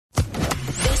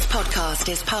podcast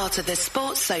is part of the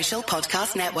Sports Social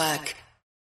Podcast Network.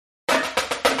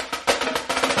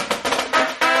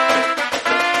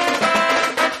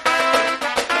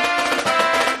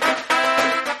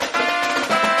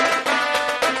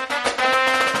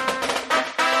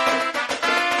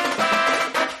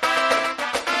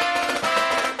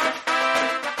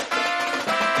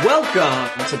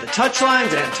 Welcome to the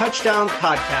Touchlines and Touchdowns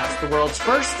podcast, the world's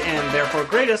first and therefore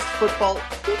greatest football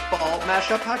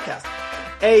mashup podcast.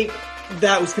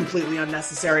 That was completely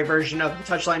unnecessary version of the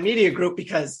Touchline Media Group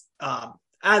because,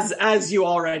 as you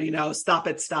already know, stop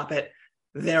it,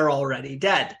 they're already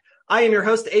dead. I am your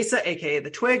host, Asa, aka The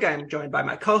Twig. I am joined by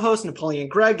my co-host, Napoleon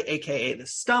Gregg, aka The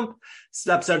Stump. This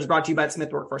episode is brought to you by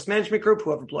Smith Workforce Management Group,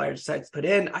 whoever Blair decides to put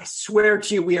in. I swear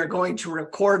to you, we are going to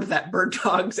record that Bird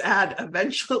Dogs ad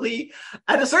eventually.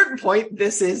 At a certain point,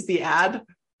 this is the ad.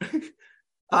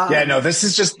 This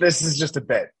is just a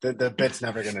bit. The bit's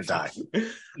never going to die.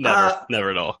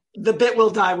 Never at all. The bit will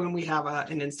die when we have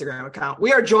an Instagram account.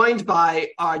 We are joined by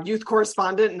our youth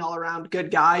correspondent and all-around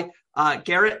good guy,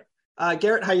 Garrett.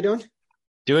 Garrett, how you doing?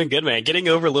 Doing good, man. Getting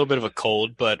over a little bit of a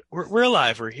cold, but we're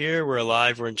alive. We're here. We're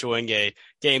alive. We're enjoying a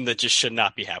game that just should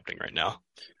not be happening right now.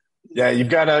 Yeah, you've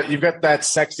got that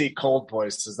sexy cold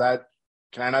voice.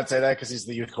 Can I not say that because he's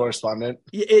the youth correspondent?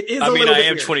 It is. I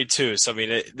am 22, so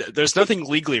there's nothing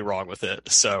legally wrong with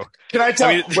it. So can I tell?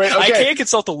 I can't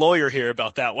consult the lawyer here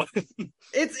about that one.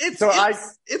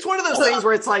 It's one of those things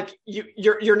where it's like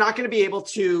you're not going to be able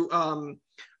to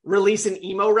release an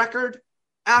emo record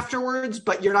afterwards,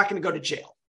 but you're not going to go to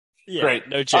jail. Yeah, right.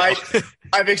 No jail.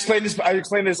 I've explained this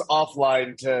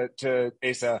offline to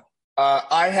Asa.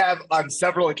 I have on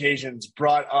several occasions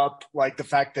brought up like the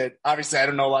fact that obviously I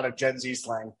don't know a lot of Gen Z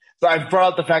slang. So I've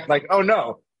brought up the fact like, oh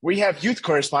no, we have youth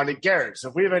correspondent Garrett. So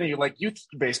if we have any like youth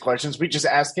based questions, we just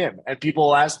ask him. And people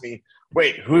will ask me,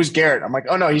 wait, who's Garrett? I'm like,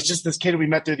 oh no, he's just this kid we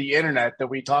met through the internet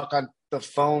that we talk on the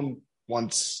phone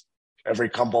once every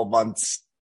couple of months.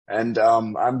 And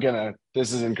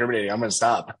this is incriminating. I'm going to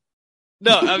stop.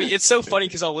 No, I mean, it's so funny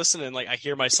because I'll listen and like I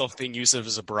hear myself being used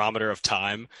as a barometer of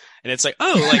time. And it's like,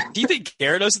 oh, like, do you think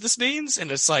Garrett knows what this means?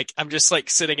 And it's like, I'm just like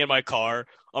sitting in my car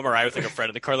on my ride with like a friend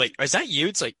in the car. Like, is that you?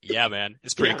 It's like, yeah, man,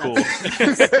 it's pretty cool.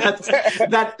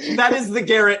 that is the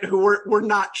Garrett who we're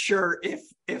not sure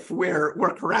if we're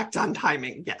correct on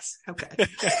timing. Yes. Okay.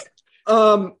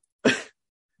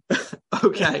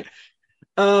 Okay.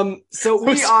 So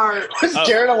we are. Was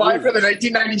Garrett alive for the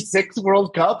 1996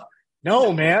 World Cup?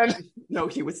 No, man. No,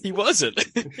 he wasn't.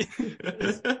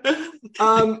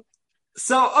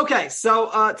 So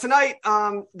tonight,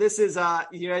 this is the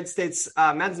United States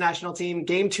men's national team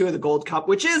game 2 of the Gold Cup,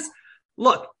 which is,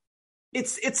 look,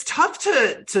 it's tough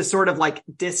to sort of like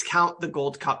discount the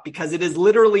Gold Cup because it is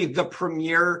literally the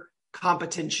premier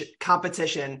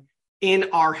competition in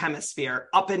our hemisphere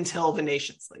up until the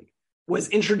Nations League was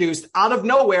introduced out of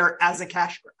nowhere as a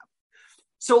cash grab.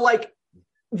 So like,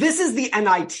 this is the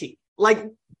NIT. Like,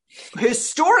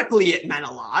 historically it meant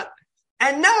a lot.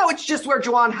 And now it's just where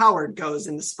Juwan Howard goes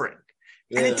in the spring.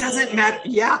 And it doesn't matter.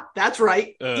 Yeah, that's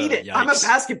right. Eat it. Yikes. I'm a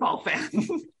basketball fan.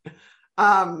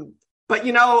 But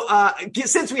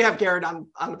since we have Garrett on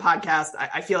the podcast,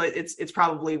 I feel it's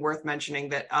probably worth mentioning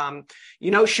that,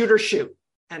 shoot or shoot.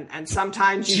 And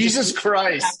sometimes you Jesus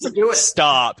Christ, have to do it.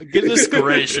 Stop. Goodness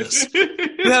gracious.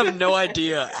 You have no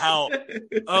idea how.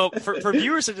 Oh, for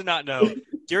viewers that did not know,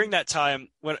 during that time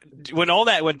when all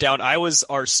that went down, I was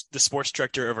the sports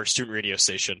director of our student radio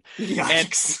station.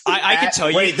 Yikes. And I can tell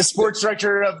you. Wait, the sports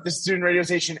director of the student radio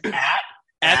station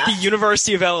at the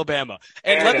University of Alabama.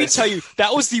 And let me tell you,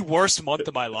 that was the worst month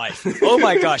of my life. Oh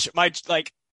my gosh.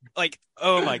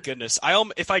 Oh my goodness.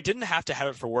 If I didn't have to have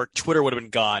it for work, Twitter would have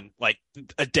been gone like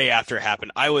a day after it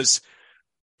happened.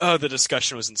 The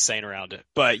discussion was insane around it.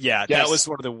 But yeah, That was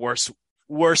one of the worst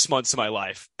months of my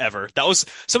life ever. That was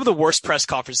some of the worst press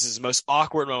conferences, most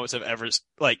awkward moments I've ever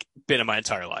been in my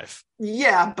entire life.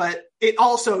 Yeah, but it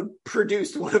also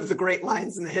produced one of the great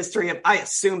lines in the history of, I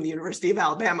assume, the University of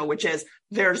Alabama, which is,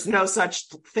 there's no such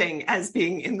thing as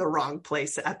being in the wrong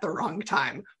place at the wrong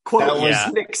time. Quote,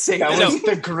 Nick Saban. That was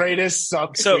the greatest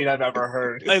sub-tweet I've ever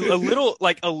heard. a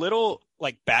little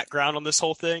background on this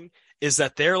whole thing is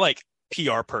that they're like,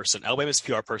 PR person, Alabama's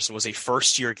PR person was a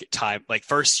first year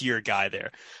guy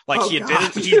there. Like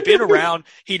he'd been around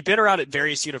at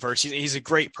various universities. And he's a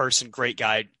great person, great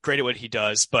guy, great at what he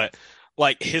does. But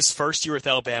like his first year with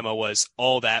Alabama was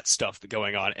all that stuff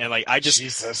going on. And like,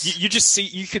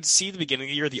 you could see the beginning of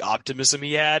the year, the optimism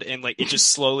he had. And like, it just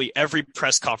slowly, every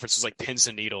press conference was like pins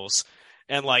and needles.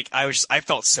 And like, I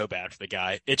felt so bad for the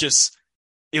guy. It was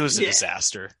a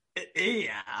disaster.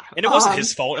 Yeah. And it wasn't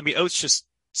his fault. I mean, Oates just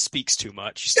speaks too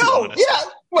much. He's too No, honest. yeah,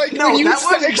 like No, when you that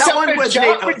one accept a was job,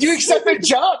 Nate when you Oates. accept a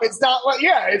job, it's not like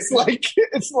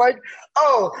it's like,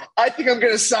 oh, I think I'm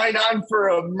going to sign on for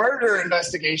a murder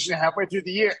investigation halfway through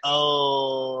the year.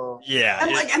 Oh, Yeah.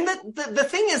 And the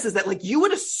thing is that like you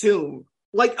would assume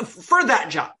like for that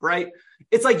job, right?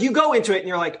 It's like you go into it and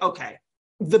you're like, okay,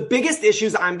 the biggest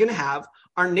issues I'm going to have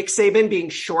are Nick Saban being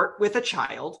short with a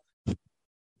child.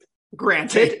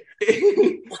 Granted,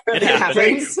 it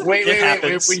happens. Wait.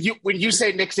 When you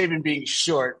say Nick Saban being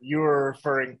short, you're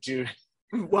referring to.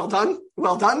 Well done.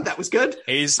 That was good.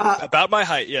 He's about my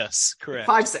height. Yes, correct.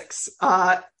 5'6".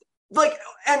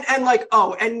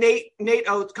 And Nate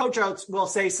Oates, Coach Oates will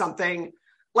say something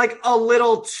like a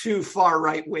little too far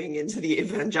right wing into the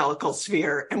evangelical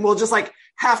sphere, and we'll just like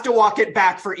have to walk it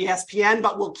back for ESPN,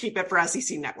 but we'll keep it for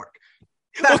SEC Network.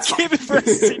 That's we'll keep it for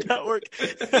SEC Network.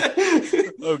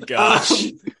 Oh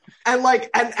gosh. And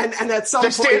at some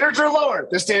the standards are lower.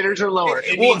 The standards are lower.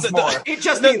 It means more. It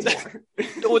just means more.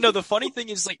 Well, no, the funny thing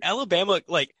is like Alabama,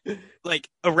 like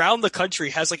around the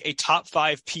country has like a top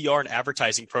 5 PR and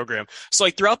advertising program. So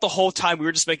like throughout the whole time we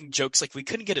were just making jokes like we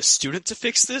couldn't get a student to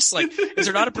fix this. Like, is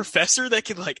there not a professor that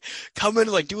can like come in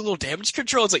and like do a little damage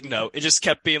control? It's like, no, it just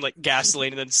kept being like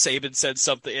gasoline, and then Saban said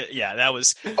something. Yeah, that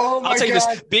was. Oh my I'll tell you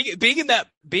God. this: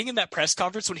 being in that press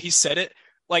conference when he said it.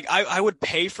 Like I would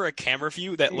pay for a camera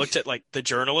view that looked at like the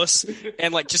journalists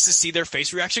and like just to see their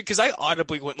face reaction, because I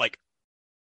audibly went like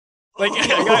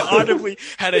I audibly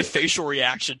had a facial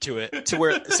reaction to it, to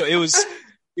where so it was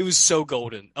so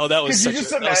golden. Oh, that was such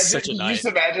a night. You just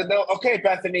imagine though. Okay,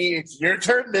 Bethany, it's your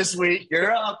turn this week.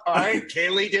 You're up. All right,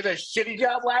 Kaylee did a shitty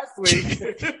job last week.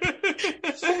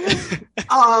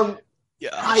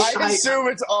 Yeah, I assume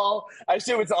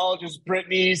it's all just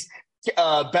Brittany's,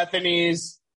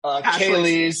 Bethany's.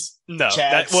 Kaylee's no,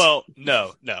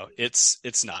 no,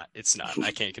 it's not.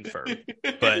 I can't confirm,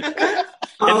 but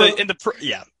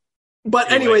yeah.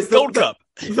 But anyway, anyways, Gold Cup.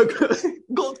 The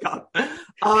Gold Cup.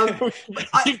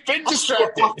 You've been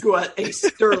distracted. Off to a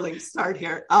sterling start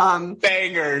here.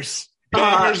 Bangers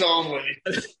only.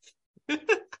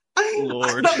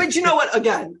 Lord. But you know what?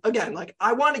 Again, like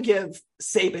I want to give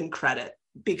Saban credit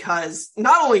because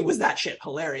not only was that shit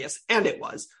hilarious, and it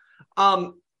was,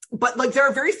 but like there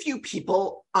are very few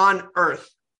people on earth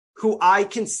who I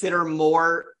consider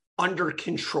more under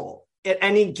control at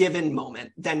any given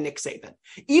moment than Nick Saban.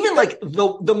 Even like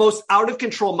the most out of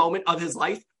control moment of his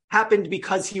life happened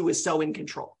because he was so in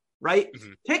control, right?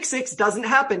 Mm-hmm. Pick six doesn't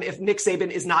happen if Nick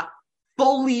Saban is not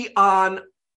fully on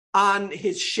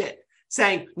his shit,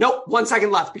 saying, nope, 1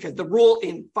 second left because the rule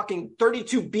in fucking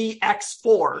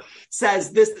 32BX4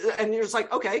 says this. And you're just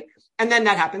like, okay. And then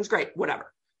that happens. Great.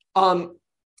 Whatever. And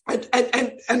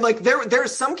like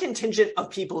there's some contingent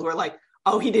of people who are like,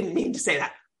 oh, he didn't mean to say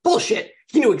that. Bullshit.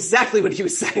 He knew exactly what he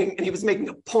was saying and he was making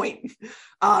a point.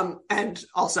 And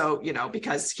also, you know,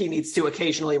 because he needs to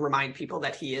occasionally remind people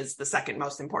that he is the second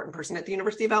most important person at the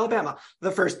University of Alabama.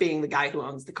 The first being the guy who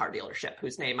owns the car dealership,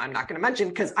 whose name I'm not going to mention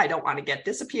because I don't want to get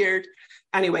disappeared.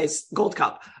 Anyways, Gold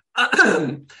Cup.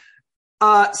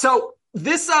 So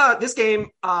this game,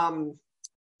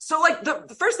 so like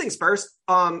the first things first,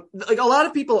 like a lot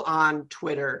of people on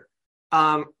Twitter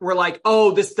were like,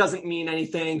 oh, this doesn't mean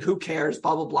anything. Who cares?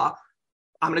 Blah, blah, blah.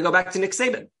 I'm going to go back to Nick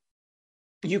Saban.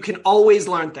 You can always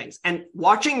learn things. And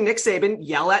watching Nick Saban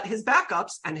yell at his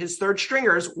backups and his third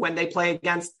stringers when they play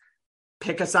against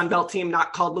pick a Sun Belt team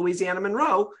not called Louisiana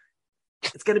Monroe,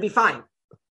 it's going to be fine.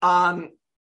 And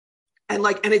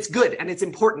it's good and it's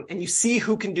important. And you see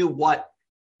who can do what.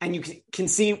 And you can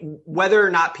see whether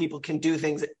or not people can do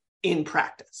things in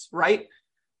practice, right?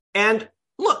 And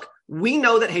look, we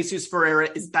know that Jesus Ferreira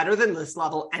is better than this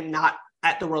level and not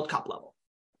at the World Cup level.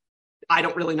 I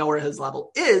don't really know where his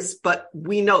level is, but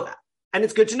we know that. And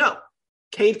it's good to know.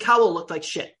 Cade Cowell looked like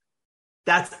shit.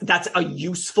 That's a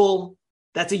useful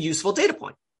data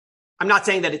point. I'm not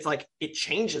saying that it's like it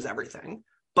changes everything,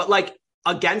 but like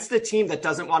against a team that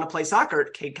doesn't want to play soccer,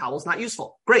 Cade Cowell's not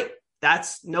useful. Great.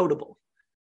 That's notable.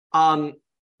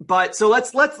 But so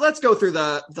let's go through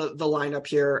the lineup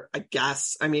here, I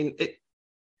guess. I mean,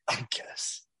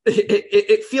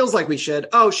 it feels like we should.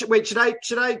 Oh, should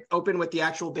I open with the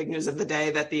actual big news of the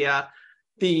day that the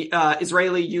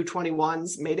Israeli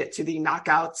U21s made it to the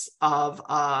knockouts of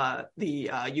the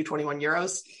U21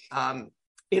 Euros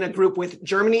in a group with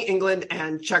Germany, England,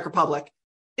 and Czech Republic.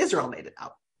 Israel made it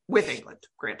out with England,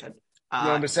 granted. You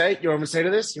want me to say to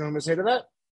this? You want me to say to that?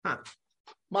 Huh.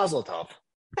 Mazel tov.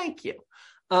 Thank you.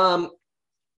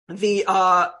 The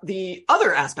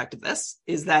other aspect of this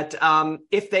is that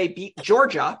if they beat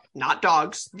Georgia, not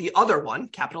dogs, the other one,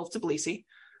 capital of Tbilisi,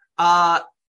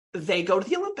 they go to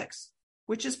the Olympics.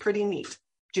 which is pretty neat.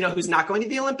 Do you know who's not going to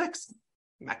the Olympics?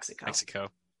 Mexico.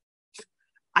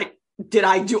 Did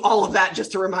I do all of that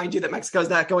just to remind you that Mexico's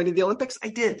not going to the Olympics? I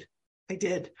did.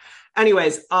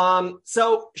 Anyways,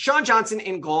 so Sean Johnson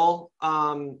in goal.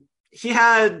 He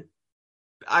had,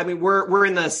 we're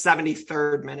in the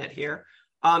 73rd minute here.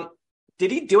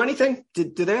 Did he do anything?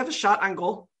 Did they have a shot on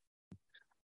goal?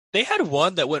 They had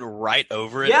one that went right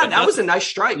over it. Yeah, that was a nice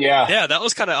strike. Yeah, that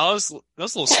was that was a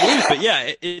little smooth, but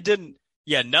yeah, it didn't.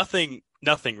 Yeah, nothing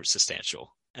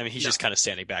substantial. I mean, he's just kind of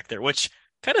standing back there, which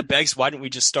kind of begs, why don't we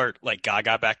just start like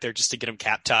Gaga back there just to get him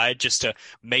cap tied, just to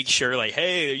make sure, like,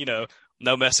 hey,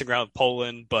 no messing around with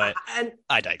Poland. But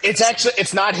I digress.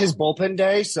 It's not his bullpen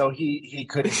day, so he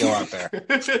couldn't go out there.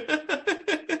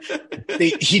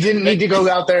 He didn't need to go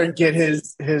out there and get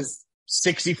his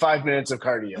 65 minutes of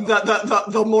cardio.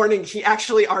 The morning he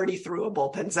actually already threw a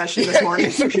bullpen session this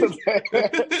morning.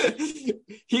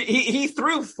 he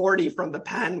threw 40 from the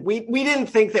pen. We didn't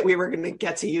think that we were going to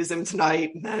get to use him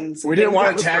tonight. And we didn't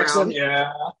want to tax him.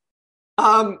 Yeah.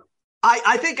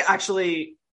 I think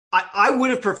actually I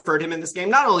would have preferred him in this game,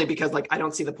 not only because like I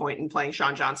don't see the point in playing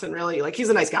Sean Johnson really. Like he's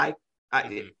a nice guy.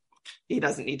 He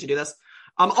doesn't need to do this.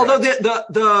 Although the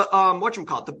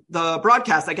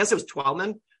broadcast, I guess it was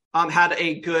Twellman, had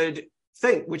a good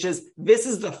thing, which is this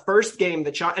is the first game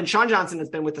that Sean Johnson has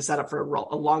been with the setup for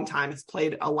a long time, has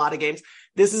played a lot of games.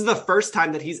 This is the first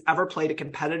time that he's ever played a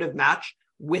competitive match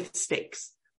with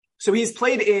stakes. So he's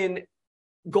played in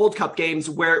Gold Cup games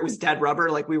where it was dead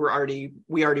rubber, like we already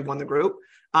won the group.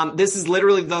 This is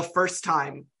literally the first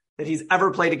time that he's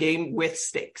ever played a game with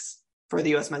stakes for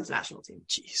the U.S. men's national team.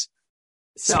 Jeez.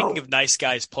 So, speaking of nice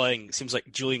guys playing, it seems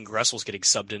like Julian Gressel's getting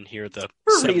subbed in here the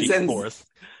 74th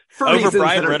over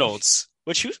Brian Reynolds.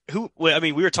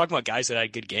 We were talking about guys that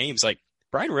had good games. Like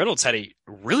Brian Reynolds had a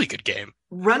really good game.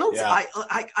 Reynolds, yeah.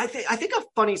 I think a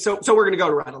funny. So we're gonna go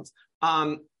to Reynolds.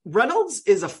 Reynolds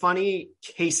is a funny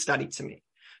case study to me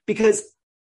because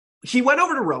he went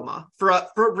over to Roma for a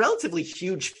relatively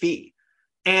huge fee,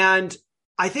 and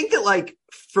I think that like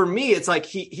for me, it's like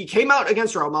he came out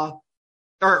against Roma.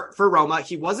 Or for Roma,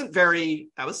 he wasn't very,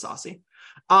 that was saucy.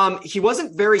 He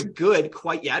wasn't very good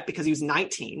quite yet because he was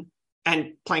 19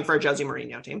 and playing for a Jose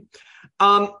Mourinho team.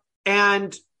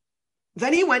 And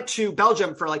then he went to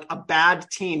Belgium for like a bad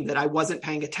team that I wasn't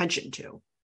paying attention to.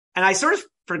 And I sort of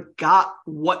forgot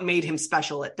what made him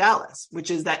special at Dallas, which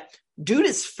is that dude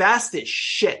is fast as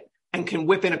shit and can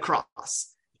whip in a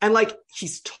cross. And like,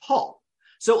 he's tall.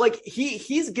 So like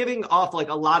he's giving off like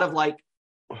a lot of like,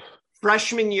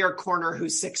 freshman year corner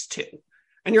who's 6'2".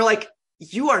 And you're like,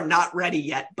 you are not ready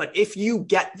yet, but if you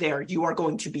get there, you are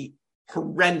going to be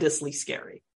horrendously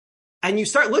scary. And you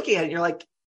start looking at it and you're like,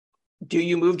 do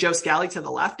you move Joe Scally to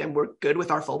the left and we're good with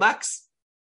our fullbacks?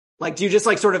 Like, do you just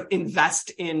like sort of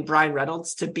invest in Brian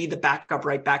Reynolds to be the backup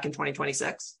right back in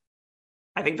 2026?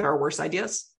 I think there are worse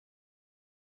ideas.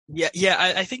 Yeah.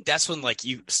 I think that's when like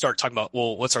you start talking about,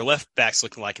 well, what's our left backs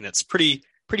looking like? And it's pretty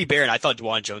barren. I thought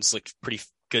DeJuan Jones looked pretty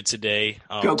good today.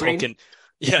 Go Green. Tolkien,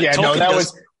 no, that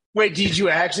was. Wait, did you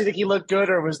actually think he looked good,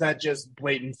 or was that just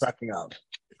blatant fucking up?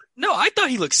 No, I thought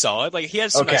he looked solid. Like he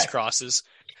had some nice crosses.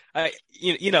 I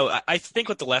think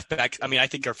with the left back, I mean, I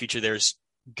think our future there is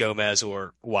Gomez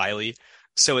or Wiley.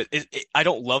 So I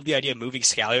don't love the idea of moving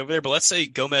Scally over there, but let's say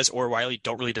Gomez or Wiley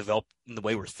don't really develop in the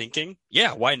way we're thinking.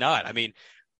 Yeah, why not? I mean,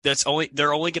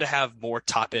 they're only going to have more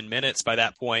top end minutes by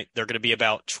that point. They're going to be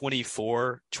about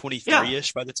 24,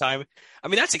 23-ish by the time. I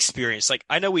mean, that's experience. Like,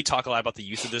 I know we talk a lot about the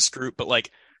youth of this group, but like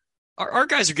our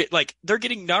guys are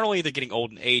getting not only they're getting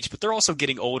old in age, but they're also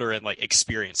getting older in like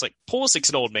experience. Like Pulisic's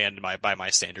an old man by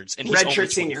my standards, and he's only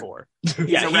 24. He's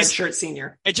a red shirt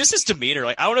senior. And just his demeanor,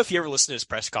 like I don't know if you ever listen to his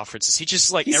press conferences. He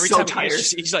just like every so time tired.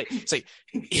 he's like,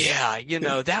 yeah,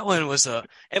 that one was and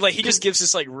like he just gives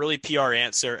this like really PR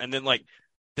answer, and then like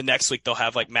the next week they'll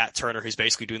have like Matt Turner, who's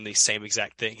basically doing the same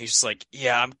exact thing. He's just like,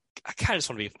 yeah, I kind of just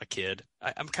want to be a kid.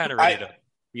 I'm kind of ready to.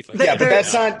 Yeah, but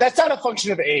that's not a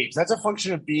function of age. That's a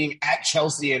function of being at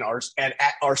Chelsea and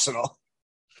at Arsenal.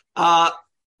 Not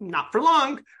for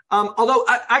long. Although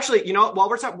actually, while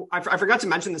we're talking, I forgot to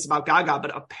mention this about Gaga,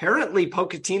 but apparently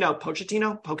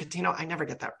Pochettino, I never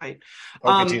get that right.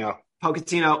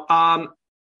 Pochettino.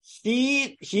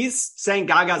 He's saying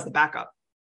Gaga's the backup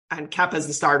and Kepa's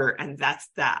the starter, and that's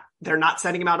that. They're not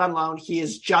sending him out on loan. He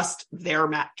is just their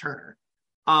Matt Turner.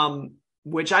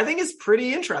 Which I think is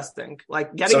pretty interesting.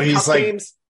 Like getting cup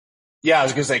games. Yeah, I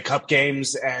was going to say cup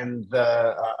games and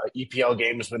the EPL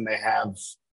games when they have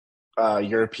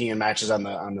European matches on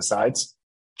the sides.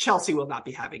 Chelsea will not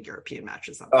be having European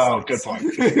matches on good point.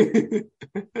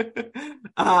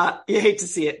 You hate to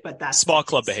see it, but that's small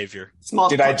club behavior.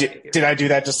 Did I do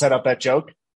that to set up that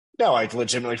joke? No, I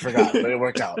legitimately forgot, but it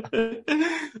worked out.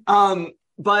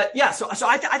 But yeah, so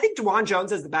I think DeJuan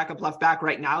Jones as the backup left back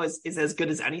right now is as good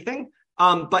as anything.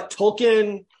 But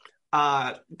Tolkien,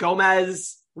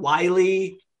 Gomez,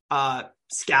 Wiley,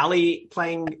 Scally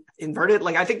playing inverted,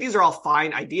 like I think these are all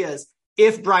fine ideas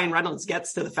if Brian Reynolds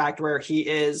gets to the fact where he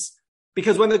is,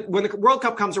 because when the World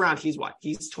Cup comes around, he's what?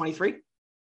 He's 23? I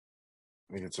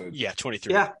think it's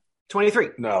 23. Yeah, 23.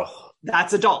 No.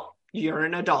 That's adult. You're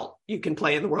an adult. You can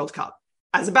play in the World Cup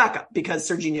as a backup because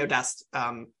Serginho Dest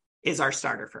is our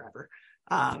starter forever.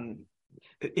 And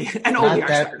only our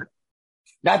starter.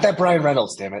 Not that Brian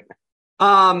Reynolds, damn it.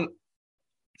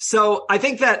 So I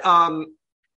think that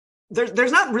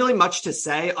there's not really much to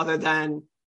say other than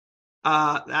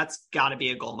that's got to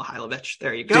be a goal, Mihailovic.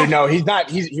 There you go. Dude, no, he's not.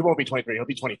 He won't be 23. He'll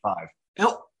be 25.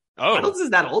 Oh, Reynolds is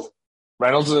that old?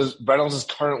 Reynolds is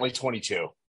currently 22.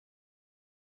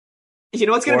 You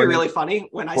know what's going to be really funny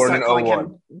when I start calling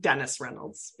him Dennis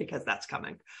Reynolds, because that's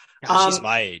coming. Gosh, he's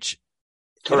my age.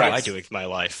 Correct. What am I doing with my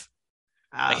life?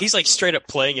 He's like straight up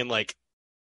playing in like.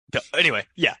 Anyway,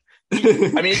 yeah.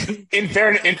 I mean, in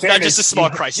fairness, not just a small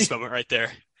crisis moment right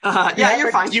there. Yeah,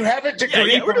 you're fine. You have a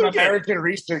degree from American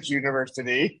Research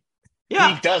University.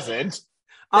 Yeah, he doesn't.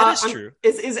 That is true.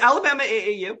 Is Alabama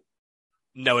AAU?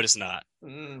 No, it is not.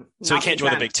 So he can't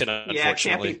join the Big Ten,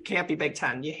 unfortunately. Yeah, can't be Big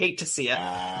Ten. You hate to see it.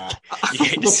 You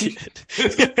hate to see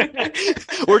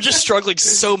it. We're just struggling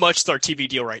so much with our TV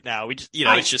deal right now.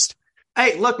 It's just.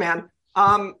 Hey, look, man.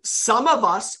 Some of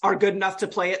us are good enough to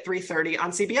play at 3:30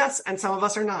 on CBS, and some of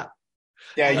us are not.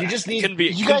 Yeah, you just need.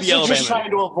 You guys are just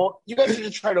trying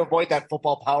to avoid that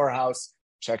football powerhouse.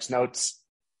 Checks notes.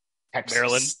 Texas.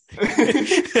 Maryland.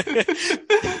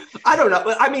 I don't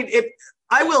know. I mean,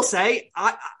 I will say,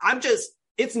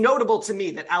 it's notable to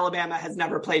me that Alabama has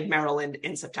never played Maryland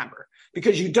in September,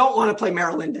 because you don't want to play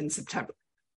Maryland in September.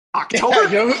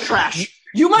 October, trash.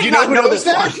 You might not know this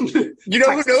that. one. You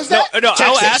know who knows that? No,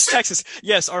 I'll ask Texas.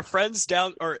 Yes, our friends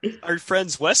our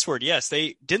friends westward. Yes,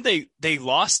 they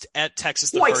lost at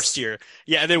Texas the first year.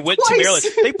 Yeah, and then went to Maryland.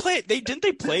 They play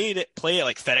at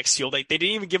like FedEx Field. They didn't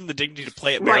even give them the dignity to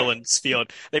play at Maryland's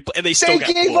field. They still got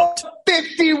gave whooped. up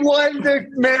 51 to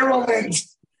Maryland.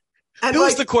 And who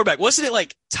was the quarterback? Wasn't it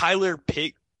like Tyler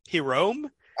Pirome?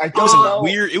 It was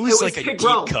weird. It was like a deep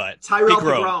cut. Tyrell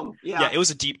Pigrome. Yeah, it was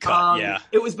a deep cut. Yeah,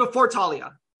 it was before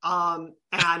Talia. And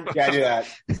yeah, I do that.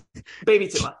 Baby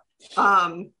Tua.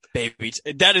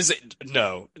 That is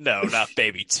no, not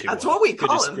Baby Tua. That's what we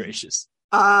call him. Gracious.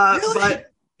 Really?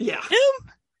 But yeah,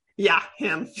 him. Yeah,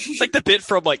 him. It's like the bit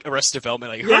from like Arrested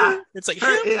Development. Like, it's like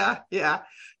him. Yeah.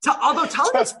 Although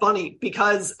Talia's funny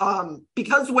because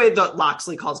the way that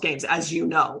Loxley calls games, as you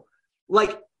know,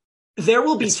 like. There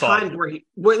will be times where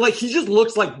he just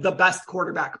looks like the best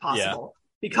quarterback possible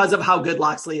because of how good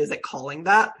Loxley is at calling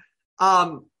that.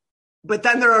 But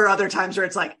then there are other times where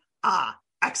it's like,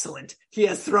 excellent. He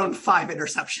has thrown 5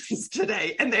 interceptions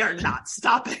today and they are not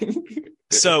stopping.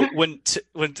 So when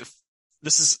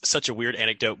this is such a weird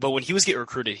anecdote, but when he was getting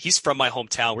recruited, he's from my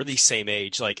hometown. We're the same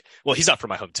age. Like, well, he's not from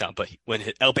my hometown, but when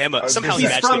Alabama, somehow he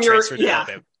magically transferred to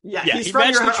Alabama. Yeah, he's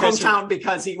from your hometown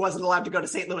because he wasn't allowed to go to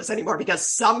St. Louis anymore because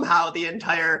somehow the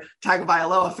entire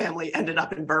Tagovailoa family ended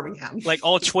up in Birmingham. Like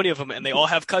all 20 of them, and they all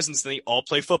have cousins, and they all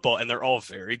play football, and they're all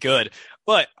very good.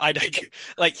 But I just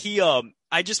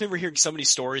remember hearing so many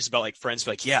stories about like friends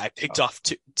like, I picked off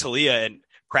Talia and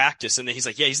practice, and then he's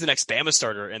like, he's the next Bama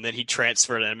starter, and then he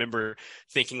transferred. And I remember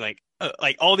thinking like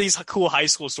all these cool high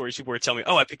school stories people were telling me,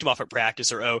 I picked him off at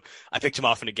practice, or I picked him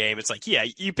off in a game. It's like,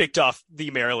 you picked off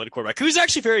the Maryland quarterback, who's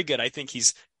actually very good. I think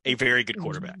he's a very good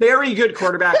quarterback. Very good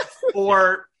quarterback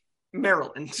for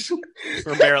Maryland.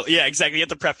 For Maryland, yeah, exactly. You have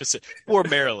to preface it for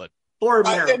Maryland.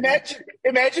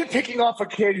 Imagine picking off a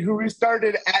kid who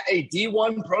started at a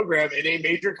D1 program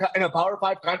in a Power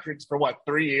 5 conference for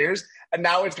 3 years, and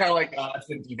now it's kind of like it's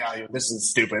in devalue. This is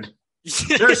stupid.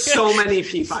 There's so many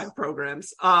P5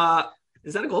 programs.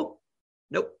 Is that a goal?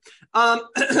 Nope. So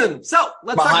let's talk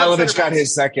about Mihailovic got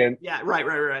his second. Yeah,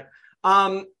 right.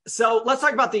 So let's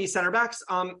talk about the center backs.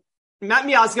 Matt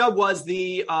Miazga was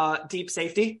the deep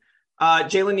safety.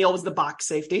 Jalen Neal was the box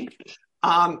safety.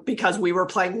 Because we were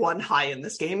playing one high in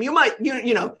this game.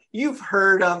 You've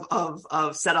heard of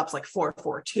setups like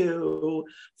 4-4-2,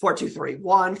 4-2-3-1,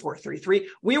 4-3-3.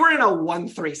 We were in a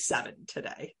 1-3-7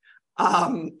 today.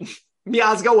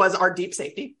 Miazga was our deep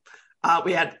safety.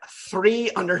 We had 3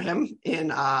 under him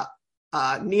in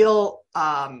Neil,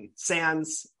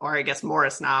 Sands, or I guess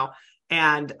Morris now,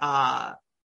 and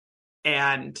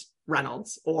and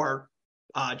Reynolds or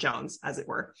Jones, as it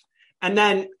were. And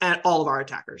then all of our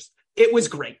attackers. It was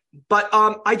great. But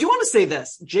I do want to say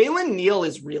this. Jalen Neal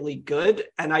is really good,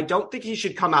 and I don't think he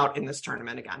should come out in this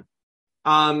tournament again.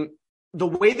 The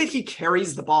way that he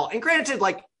carries the ball, and granted,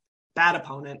 like, bad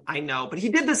opponent, I know, but he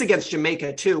did this against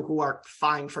Jamaica too, who are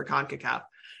fine for CONCACAF.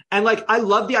 And like, I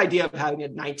love the idea of having a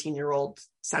 19-year-old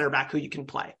center back who you can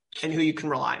play and who you can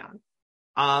rely on.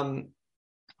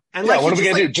 And yeah, like, what are we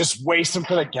going to do? Just waste him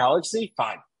for the Galaxy?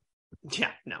 Fine.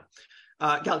 Yeah, no.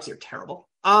 Galaxy are terrible.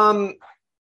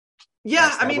 Yeah,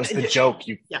 yes, I mean, was the joke.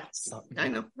 Yeah, I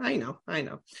know.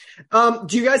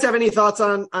 Do you guys have any thoughts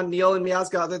on Neal and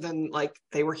Miazga other than like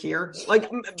they were here? Like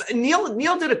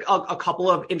Neal did a couple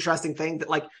of interesting things that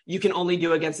like you can only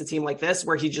do against a team like this,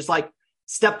 where he just like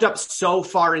stepped up so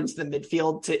far into the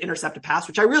midfield to intercept a pass,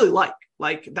 which I really like.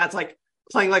 Like that's like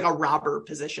playing like a robber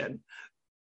position.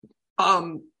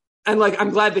 And like I'm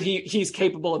glad that he's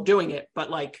capable of doing it, but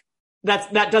like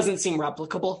that doesn't seem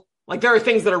replicable. Like there are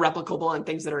things that are replicable and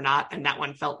things that are not, and that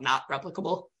one felt not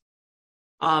replicable.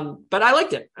 But I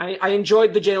liked it. I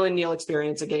enjoyed the Jalen Neal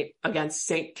experience against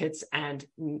St. Kitts and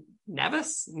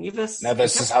Nevis.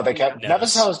 Nevis is how they kept.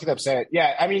 Nevis is how they kept saying it.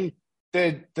 Yeah, I mean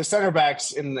the center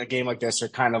backs in a game like this are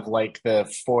kind of like the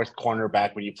fourth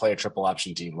cornerback when you play a triple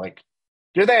option team. Like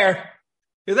you're there.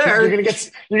 You're gonna get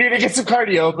some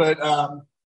cardio, but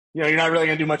you're not really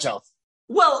gonna do much else.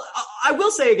 Well, I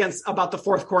will say about the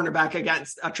fourth cornerback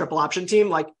against a triple option team,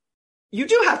 like you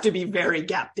do have to be very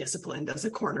gap disciplined as a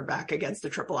cornerback against a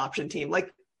triple option team. Like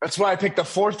that's why I picked the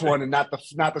fourth one and not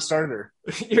the starter.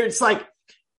 You're just like,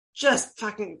 just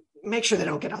fucking make sure they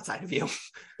don't get outside of you.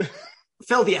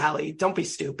 Fill the alley. Don't be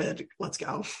stupid. Let's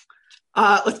go.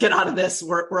 Let's get out of this.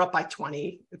 We're up by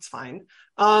 20. It's fine.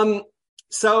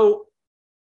 So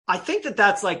I think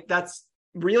that's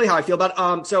really how I feel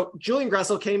about it. So Julian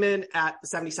Gressel came in at the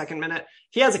 72nd minute.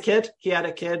 He has a kid. He had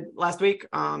a kid last week.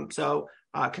 So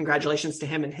congratulations to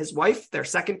him and his wife, their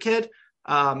second kid.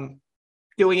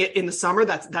 Doing it in the summer,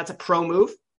 that's a pro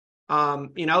move. Not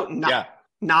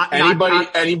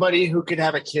anybody who could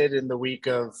have a kid in the week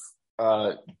of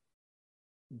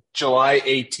July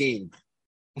 18th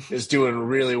is doing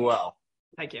really well.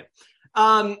 Thank you.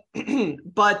 But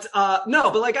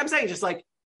like I'm saying, just like,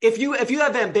 if you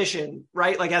have ambition,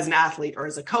 right, like as an athlete or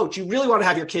as a coach, you really want to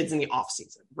have your kids in the off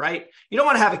season, right? You don't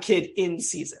want to have a kid in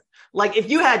season. Like if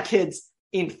you had kids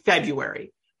in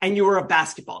February and you were a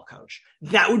basketball coach,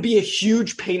 that would be a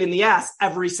huge pain in the ass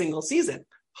every single season,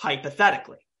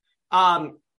 hypothetically.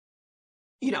 Not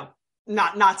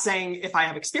saying if I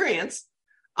have experience,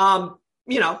 but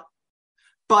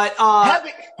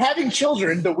having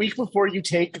children the week before you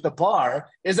take the bar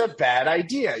is a bad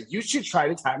idea. You should try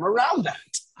to time around that.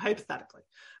 Hypothetically.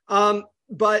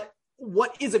 But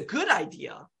what is a good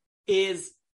idea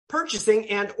is purchasing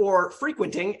and or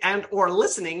frequenting and or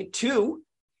listening to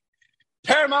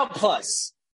Paramount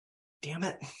Plus. Damn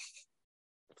it.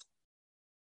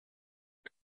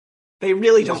 They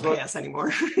really don't pay us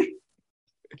anymore.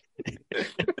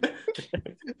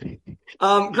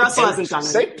 Gressel hasn't done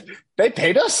it. They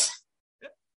paid us?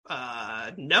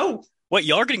 No. What,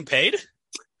 y'all are getting paid?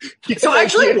 So I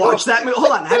actually watched that movie.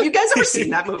 Hold on. Have you guys ever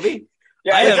seen that movie?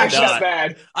 Yeah, I it's have actually not.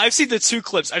 bad. I've seen the two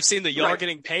clips. I've seen the y'all are Right.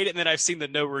 getting paid, and then I've seen the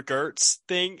no regrets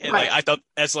thing. And Right. like I thought,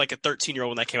 as like a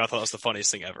 13-year-old when that came out, I thought it was the funniest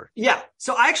thing ever. Yeah.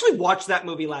 So I actually watched that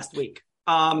movie last week.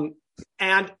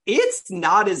 And it's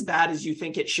not as bad as you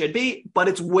think it should be, but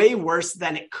it's way worse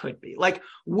than it could be. Like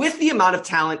with the amount of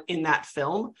talent in that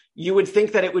film, you would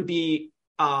think that it would be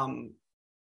a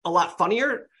lot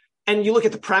funnier. And you look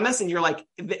at the premise and you're like,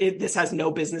 this has no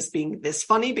business being this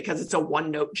funny because it's a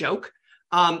one-note joke.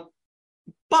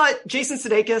 But Jason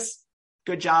Sudeikis,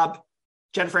 good job.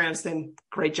 Jennifer Aniston,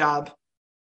 great job.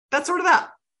 That's sort of that.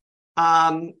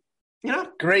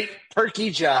 Great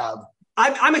perky job.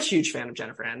 I'm a huge fan of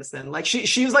Jennifer Aniston. Like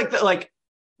she was like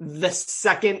the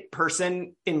second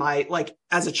person in my, like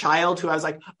as a child who I was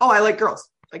like, oh, I like girls.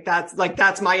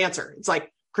 That's my answer. It's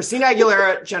like Christina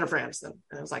Aguilera, Jennifer Aniston.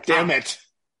 And I was like, damn it.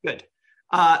 Good.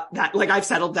 That like I've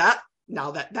settled that.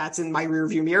 Now that's in my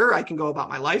rearview mirror, I can go about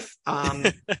my life.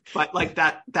 But like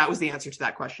that was the answer to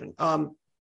that question.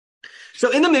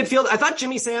 So in the midfield, I thought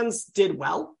Jimmy Sands did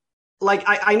well. Like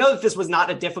I know that this was not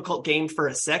a difficult game for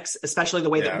a six, especially the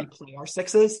way that we play our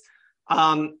sixes.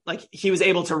 Like he was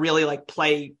able to really like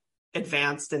play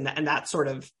advanced and that sort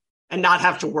of, and not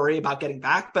have to worry about getting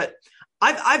back. But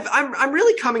I'm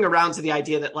really coming around to the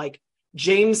idea that like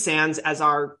James Sands as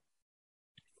our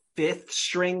fifth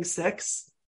string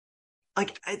six,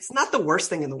 like it's not the worst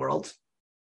thing in the world.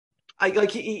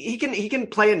 He can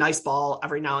play a nice ball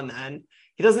every now and then.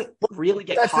 He doesn't really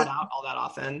get caught out all that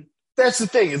often. That's the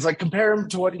thing. It's like compare him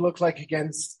to what he looked like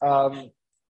against, I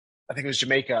think it was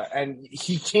Jamaica, and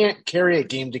he can't carry it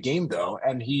game to game though.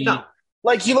 And he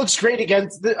looks great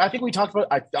against. I think we talked about.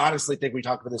 I honestly think we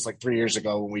talked about this like 3 years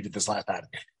ago when we did this last time.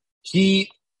 He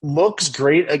looks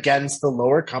great against the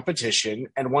lower competition,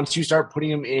 and once you start putting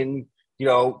him in,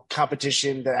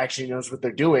 competition that actually knows what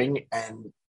they're doing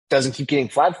and doesn't keep getting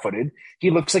flat-footed, he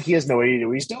looks like he has no idea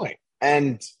what he's doing.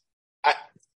 And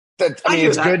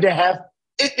it's good to have.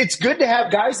 It's good to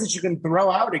have guys that you can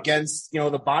throw out against,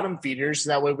 the bottom feeders.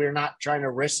 So that way we're not trying to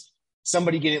risk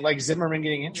somebody getting like Zimmerman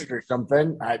getting injured or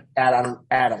something. Adams,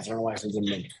 I don't know why I said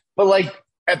Zimmerman. But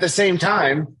at the same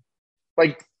time,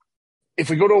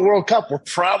 if we go to a World Cup, we're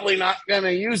probably not going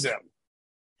to use him.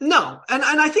 No. And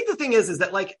I think the thing is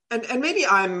that and maybe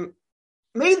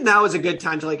now is a good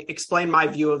time to explain my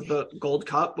view of the Gold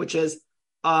Cup, which is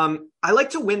I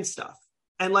like to win stuff.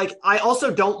 And I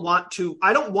also don't want to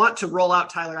roll out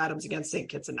Tyler Adams against St.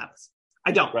 Kitts and Nevis.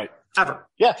 I don't. Right. Ever.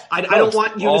 Yeah. I don't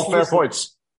want you all fair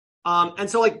points. And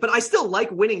so but I still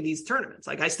like winning these tournaments.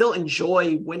 I still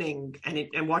enjoy winning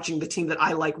and watching the team that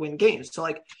I like win games.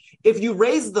 So if you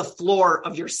raise the floor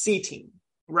of your C team,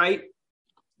 right,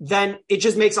 then it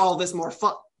just makes all of this more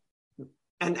fun.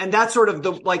 And that's sort of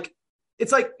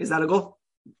it's is that a goal?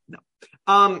 No.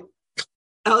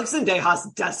 Alex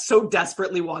Zendejas so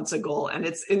desperately wants a goal, and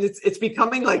it's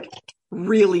becoming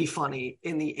really funny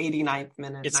in the 89th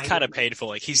minute. It's kind of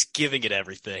painful. He's giving it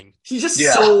everything. He just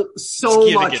so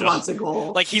much wants a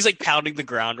goal. He's pounding the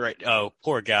ground right. Oh,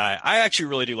 poor guy. I actually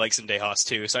really do like Zendejas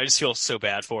too, so I just feel so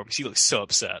bad for him because he looks so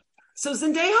upset. So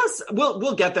Zendejas,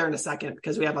 we'll get there in a second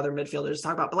because we have other midfielders to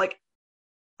talk about. But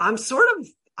I'm sort of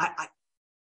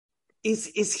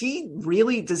is he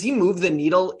really? Does he move the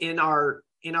needle in our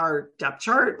depth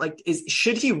chart?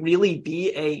 Should he really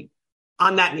be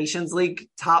on that Nations League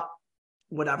top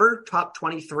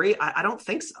 23? I don't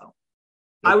think so.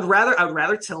 Yep. I would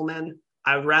rather Tillman.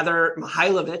 I would rather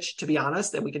Mihailovic, to be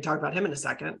honest, and we can talk about him in a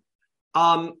second.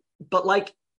 But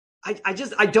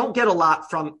I don't get a lot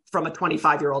from a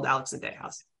 25-year-old Alex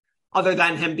Zendejas, other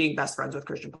than him being best friends with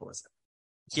Christian Pulisic.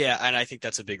 Yeah, and I think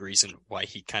that's a big reason why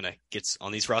he kind of gets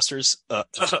on these rosters.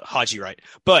 Haji Wright.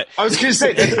 But I was going to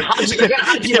say,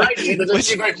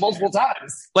 Haji Wright multiple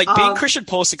times. Being Christian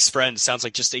Pulisic's friend sounds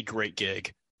like just a great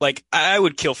gig. I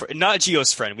would kill for not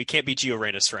Gio's friend. We can't be Gio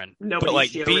Reyna's friend.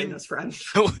 Nobody's Gio Reyna's friend.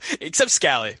 Except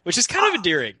Scally, which is kind of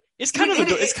endearing. It's kind of cute.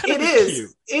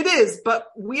 It is, but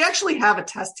we actually have a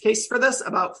test case for this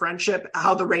about friendship,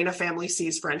 how the Reyna family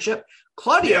sees friendship.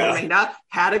 Claudio Reyna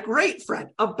had a great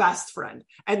friend, a best friend,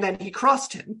 and then he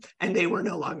crossed him, and they were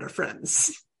no longer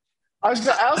friends. I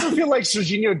also feel like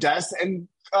Sergiño Dest and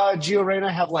Gio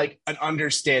Reyna have an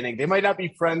understanding. They might not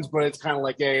be friends, but it's kind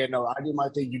of hey, no, I do my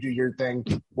thing, you do your thing.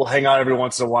 We'll hang out every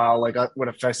once in a while, with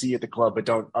a festy at the club, but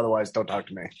don't talk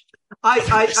to me.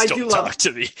 I do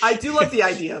love the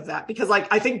idea of that because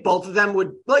I think both of them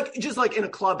would in a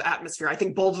club atmosphere. I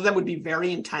think both of them would be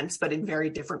very intense, but in very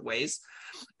different ways.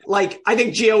 I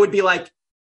think Gio would be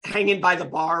hanging by the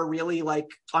bar really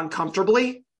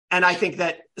uncomfortably, and I think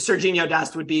that Sergiño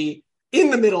Dest would be in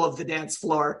the middle of the dance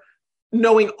floor,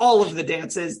 knowing all of the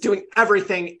dances, doing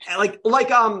everything. I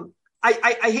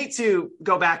hate to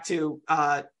go back to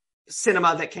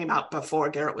cinema that came out before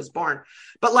Garrett was born,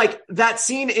 but that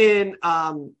scene in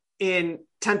 10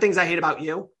 Things I Hate About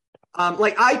You,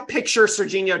 I picture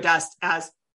Sergiño Dest as,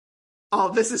 oh,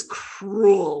 this is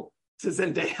cruel to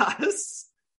Zendejas.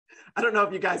 I don't know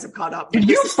if you guys have caught up. Can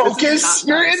you focus?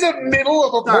 You're nice. In the middle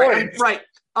of a point. Right.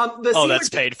 That's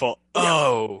painful.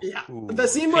 Yeah. The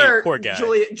scene where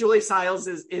Julie Stiles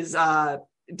is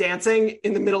dancing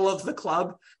in the middle of the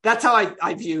club. That's how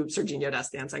I view Sergiño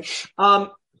Dest dancing.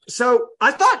 So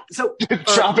I thought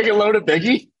chopping a load of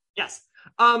Biggie. Yes.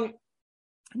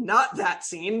 Not that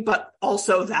scene, but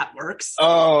also that works.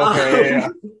 Oh, okay.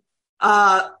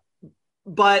 Yeah.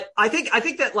 But I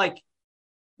think that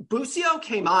Busio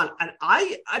came on, and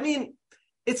I mean,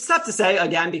 it's tough to say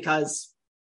again because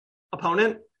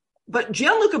opponent, but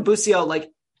Gianluca Busio,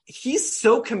 he's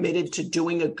so committed to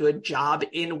doing a good job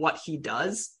in what he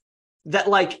does that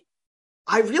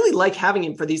I really like having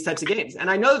him for these types of games. And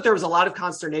I know that there was a lot of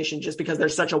consternation just because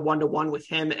there's such a 1-to-1 with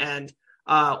him and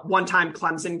one-time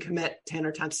Clemson commit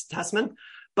Tanner Tessman.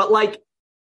 But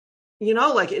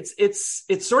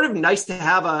it's sort of nice to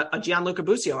have a Gianluca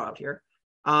Busio out here.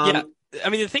 Yeah. I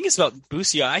mean, the thing is about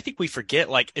Busio, I think we forget,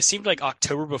 it seemed like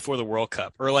October before the World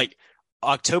Cup or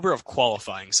October of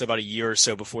qualifying. So about a year or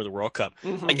so before the World Cup,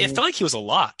 it felt like he was a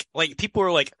lock. People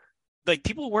were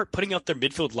people weren't putting out their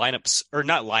midfield lineups or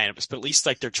not lineups, but at least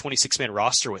their 26-man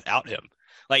roster without him.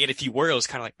 Like, and if you were, it was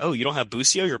kind of like, oh, you don't have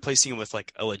Busio, you're replacing him with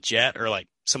like a Leggett or like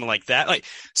someone like that. Like,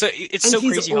 so it's and so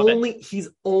crazy how he's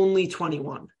only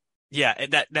 21. Yeah,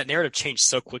 and that narrative changed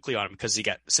so quickly on him because he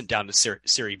got sent down to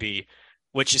Serie B,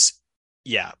 which is,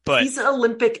 yeah, but he's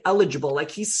Olympic eligible. Like,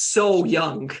 he's so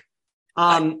young.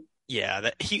 Yeah,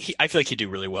 that I feel like he'd do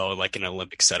really well in like an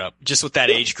Olympic setup, just with that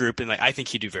age group, and like I think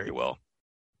he'd do very well.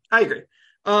 I agree.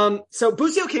 So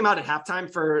Busio came out at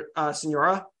halftime for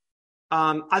Senora.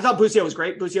 I thought Busio was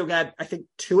great. Busio got, I think,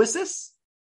 2 assists.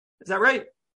 Is that right?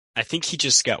 I think he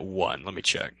just got 1. Let me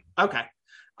check. Okay.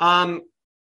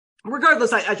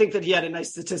 Regardless, I think that he had a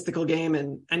nice statistical game,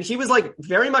 and he was like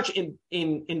very much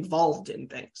involved in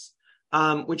things,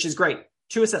 which is great.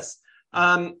 2 assists.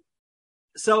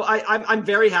 So I'm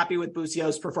very happy with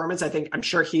Busio's performance. I'm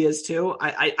sure he is too.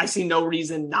 I see no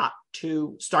reason not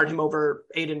to start him over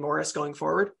Aiden Morris going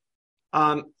forward.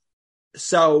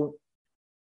 So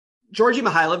Georgi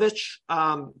Mihailovic,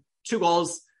 2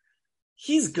 goals.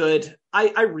 He's good.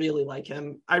 I really like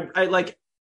him. I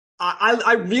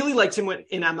really liked him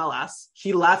in MLS.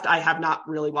 He left. I have not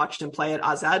really watched him play at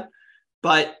AZ,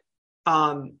 but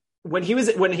when he was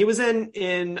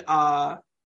in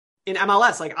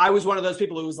MLS, like, I was one of those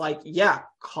people who was like, yeah,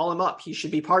 call him up. He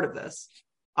should be part of this.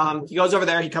 He goes over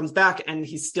there, he comes back, and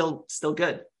he's still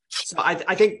good. So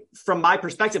I think from my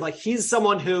perspective, like, he's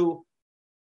someone who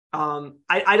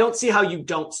I don't see how you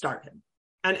don't start him.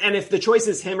 And if the choice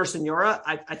is him or Senora,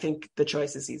 I think the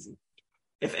choice is easy,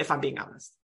 if I'm being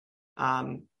honest.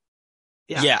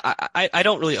 Yeah, I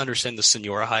don't really understand the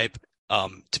Senora hype,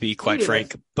 to be quite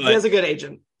frank. But he has a good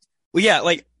agent. Well, yeah,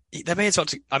 like, that man's about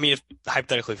to. I mean,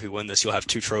 hypothetically, if we win this, you'll have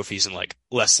 2 trophies in like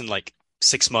less than like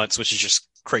 6 months, which is just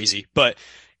crazy. But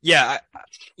yeah,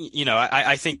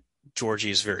 I think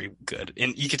Georgie is very good,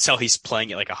 and you can tell he's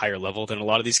playing at like a higher level than a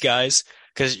lot of these guys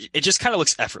because it just kind of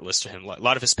looks effortless to him. Like, a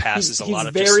lot of his passes,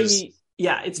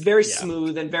 it's very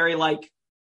smooth and very like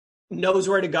knows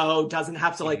where to go. Doesn't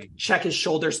have to like check his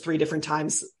shoulders 3 different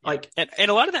times. Like, and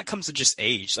a lot of that comes to just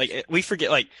age. Like, we forget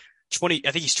like. I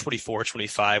think he's 24,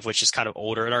 25, which is kind of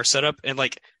older in our setup. And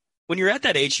like, when you're at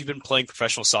that age, you've been playing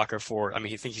professional soccer for, I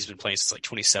mean, I think he's been playing since like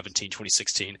 2017,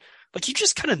 2016. Like, you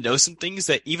just kind of know some things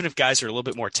that even if guys are a little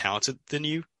bit more talented than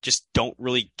you, just don't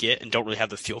really get and don't really have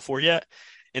the feel for yet.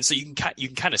 And so you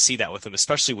can kind of see that with him,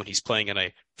 especially when he's playing in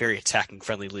a very attacking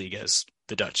friendly league as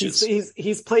the Dutch is.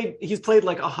 He's played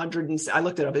like 100 and I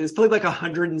looked it up. He's played like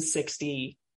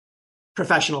 160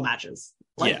 professional matches.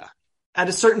 Like, yeah. At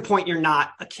a certain point, you're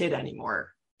not a kid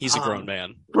anymore. He's a grown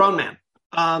man.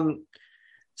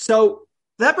 So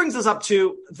that brings us up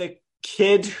to the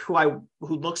kid who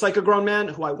looks like a grown man,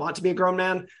 who I want to be a grown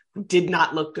man, who did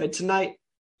not look good tonight.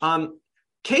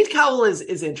 Cade Cowell is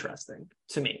interesting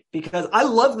to me because I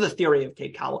love the theory of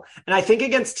Cade Cowell. And I think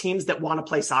against teams that want to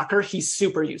play soccer, he's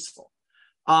super useful.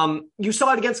 You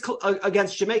saw it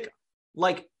against Jamaica.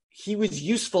 Like, he was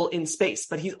useful in space,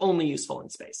 but he's only useful in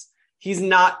space. He's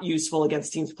not useful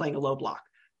against teams playing a low block.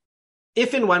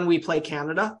 If and when we play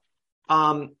Canada,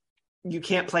 you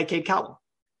can't play Cade Cowell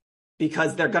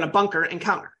because they're going to bunker and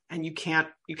counter, and you can't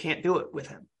do it with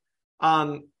him.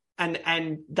 And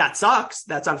that sucks.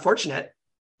 That's unfortunate,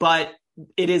 but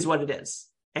it is what it is.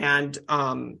 And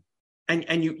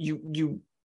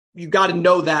you got to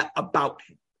know that about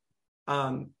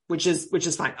him, which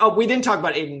is fine. Oh, we didn't talk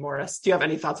about Aiden Morris. Do you have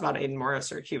any thoughts about Aiden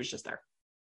Morris, or he was just there?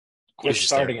 Quit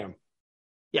starting him.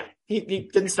 Yeah, he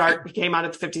didn't start. He came out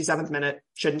at the 57th minute.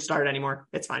 Shouldn't start anymore.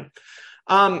 It's fine.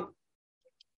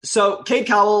 So Cade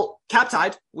Cowell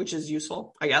cap-tied, which is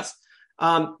useful, I guess.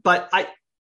 But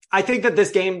I think that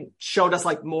this game showed us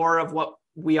like more of what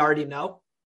we already know,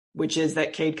 which is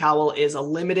that Cade Cowell is a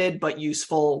limited but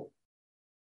useful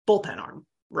bullpen arm,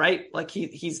 right? Like,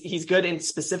 he's good in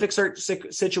specific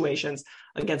situations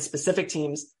against specific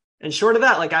teams. And short of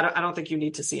that, like, I don't think you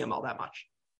need to see him all that much.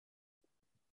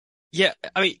 Yeah,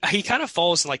 I mean, he kind of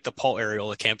falls in like the Paul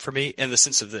Arriola camp for me in the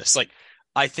sense of this. Like,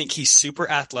 I think he's super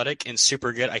athletic and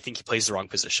super good. I think he plays the wrong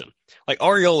position. Like,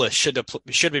 Arriola should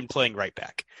have been playing right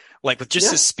back. Like, with just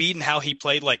his speed and how he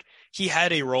played, like, he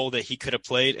had a role that he could have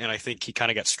played, and I think he kind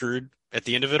of got screwed at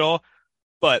the end of it all.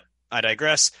 But I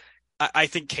digress. I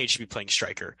think Cade should be playing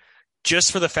striker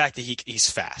just for the fact that he's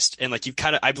fast. And like,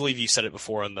 I believe you said it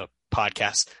before on the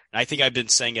podcast. And I think I've been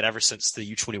saying it ever since the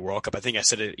U20 World Cup. I think I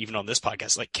said it even on this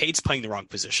podcast, like, Cade's playing the wrong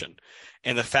position.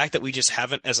 And the fact that we just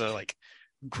haven't as a like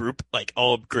group, like,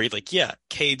 all agreed, like, yeah,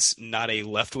 Cade's not a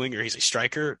left winger, he's a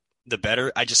striker, the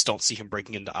better. I just don't see him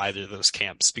breaking into either of those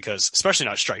camps because, especially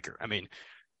not striker. I mean,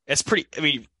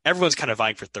 everyone's kind of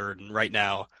vying for third. And right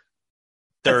now,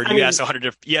 third, you ask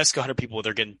 100 people,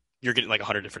 they're getting you're getting like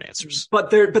 100 different answers. But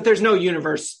there's no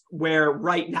universe where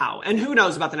right now, and who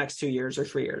knows about the next 2 years or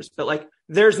 3 years, but like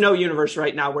there's no universe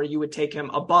right now where you would take him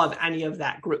above any of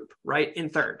that group, right? In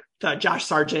third, Josh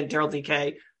Sargent, Daryl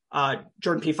Dike,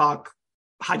 Jordan P. Falk,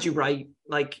 Haji Wright,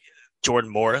 like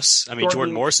Jordan Morris. I mean,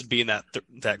 Jordan Morris would be in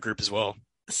that group as well.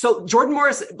 So Jordan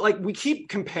Morris, like we keep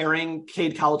comparing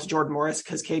Cade Cowell to Jordan Morris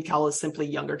because Cade Cowell is simply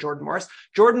younger Jordan Morris.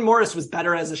 Jordan Morris was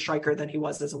better as a striker than he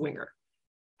was as a winger.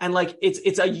 And like,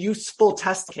 it's a useful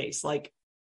test case. Like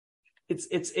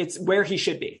it's where he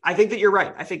should be. I think that you're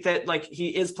right. I think that like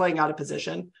he is playing out of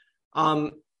position.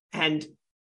 And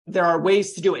there are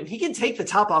ways to do it. And he can take the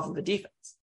top off of the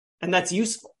defense. And that's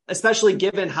useful, especially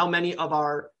given how many of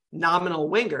our nominal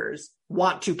wingers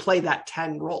want to play that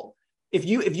 10 role. If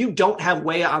you don't have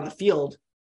Weah on the field,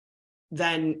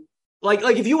 then like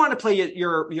if you want to play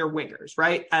your wingers,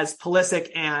 right, as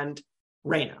Pulisic and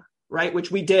Reyna, right,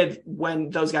 which we did when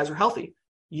those guys were healthy,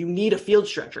 you need a field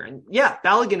stretcher. And yeah,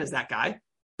 Balogun is that guy,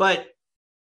 but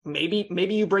maybe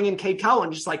you bring in Cade Cowell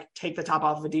and just like take the top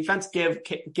off of a defense, give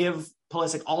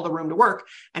Pulisic all the room to work.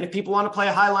 And if people want to play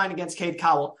a high line against Cade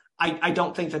Cowell, I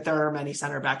don't think that there are many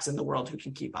center backs in the world who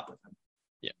can keep up with him.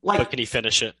 Yeah, but can he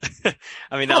finish it?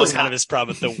 I mean, that was kind of his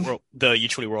problem with the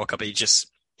U20 World Cup.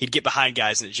 He'd get behind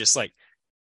guys and it just like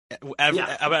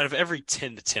out of every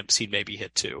 10 attempts, he'd maybe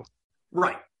hit 2.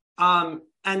 Right.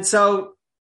 And so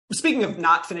speaking of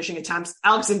not finishing attempts,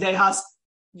 Alex Zendejas,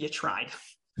 you tried.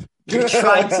 You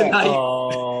tried tonight.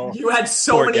 Oh, you had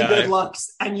so many good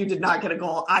looks and you did not get a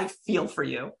goal. I feel for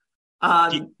you.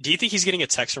 Do you think he's getting a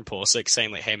text from Pulisic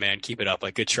saying like, "Hey man, keep it up,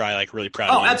 like good try, like really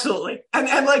proud of you"? Oh, absolutely.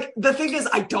 And like the thing is,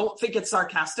 I don't think it's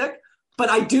sarcastic, but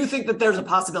I do think that there's a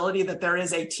possibility that there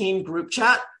is a team group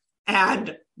chat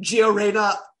and Gio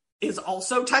Reyna is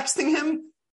also texting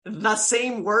him the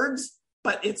same words,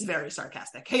 but it's very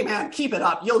sarcastic. Hey man, keep it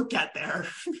up, you'll get there.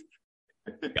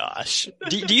 Gosh,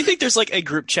 do you think there's like a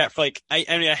group chat for like I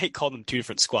mean I hate calling them 2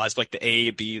 different squads, but like the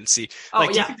A, B, and C.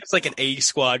 Like, do you think there's like an A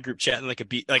squad group chat and like a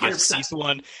B, like 100%. A C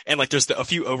one, and like there's a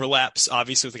few overlaps,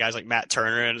 obviously with the guys like Matt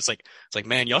Turner, and it's like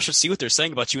man, y'all should see what they're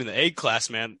saying about you in the A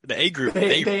class, man. The A group,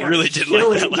 they really did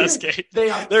like that last game.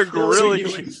 They're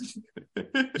really.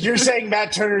 You're saying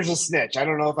Matt Turner's a snitch. I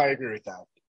don't know if I agree with that.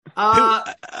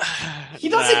 He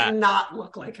doesn't not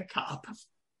look like a cop.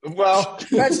 Well,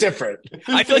 that's different.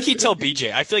 I feel like he'd tell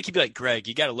BJ. I feel like he'd be like, Greg,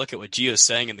 you got to look at what Gio's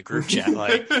saying in the group chat.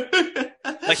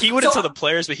 Like he wouldn't tell the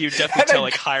players, but he would definitely tell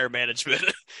like higher management.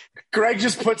 Greg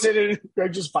just puts it in.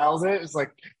 Greg just files it. It's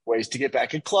like ways to get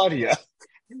back at Claudia.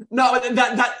 No,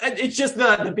 that it's just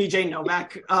the BJ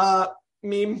Novak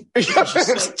meme.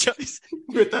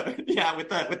 with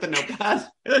the notepad.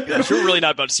 Gosh, we're really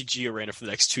not about to see Gio Reyna for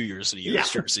the next 2 years in a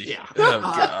US jersey. Yeah. Oh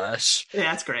gosh. Yeah,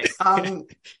 that's great.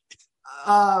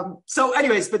 So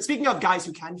anyways, but speaking of guys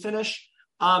who can finish,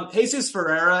 Jesus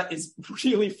Ferreira is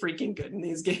really freaking good in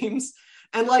these games.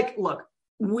 And like, look,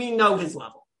 we know his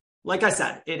level. Like I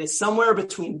said, it is somewhere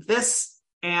between this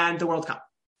and the World Cup.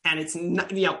 And it's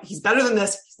not, he's better than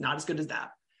this. He's not as good as that.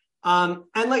 And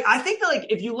like, I think that like,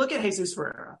 if you look at Jesus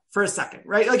Ferreira for a second,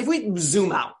 right? Like if we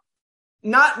zoom out,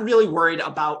 not really worried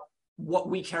about what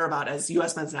we care about as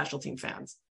U.S. men's national team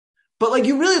fans, but like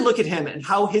you really look at him and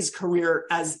how his career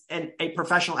as a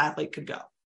professional athlete could go.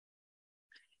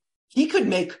 He could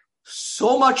make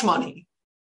so much money,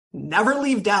 never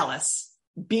leave Dallas,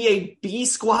 be a B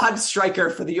squad striker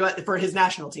for for his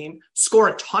national team, score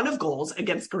a ton of goals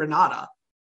against Granada.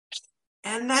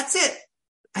 And that's it.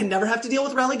 And never have to deal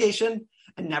with relegation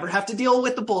and never have to deal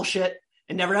with the bullshit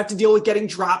and never have to deal with getting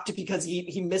dropped because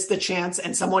he missed the chance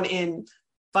and someone in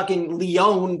fucking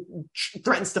Lyon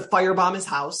threatens to firebomb his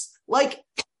house. Like,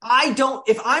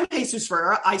 if I'm Jesus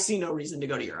Ferreira, I see no reason to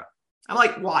go to Europe. I'm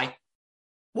like, why?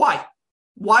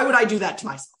 Why would I do that to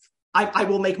myself? I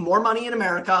will make more money in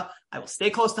America. I will stay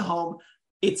close to home.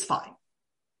 It's fine.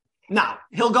 Now,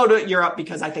 he'll go to Europe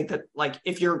because I think that like,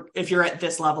 if you're at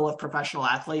this level of professional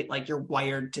athlete, like you're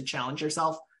wired to challenge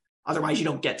yourself. Otherwise you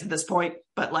don't get to this point.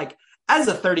 But like, as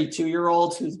a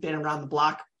 32-year-old who's been around the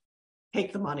block,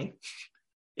 take the money.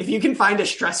 If you can find a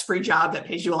stress-free job that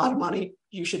pays you a lot of money,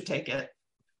 you should take it.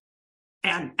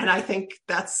 And I think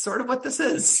that's sort of what this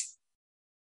is.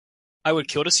 I would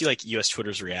kill to see like US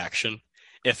Twitter's reaction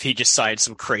if he just signed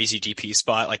some crazy DP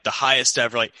spot, like the highest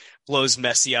ever, like blows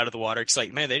Messi out of the water. It's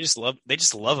like, man, they just love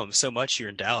him so much here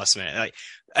in Dallas, man. Like,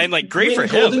 and like great for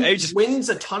him. It just wins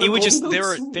a ton of golden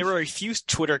boots. There were a few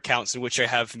Twitter accounts in which I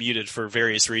have muted for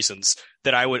various reasons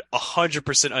that I would 100%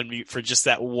 unmute for just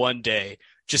that one day,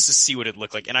 just to see what it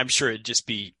looked like. And I'm sure it'd just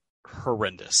be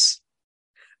horrendous.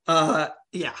 Yeah.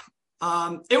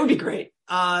 It would be great.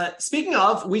 Speaking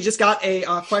of, we just got a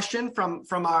question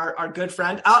from our good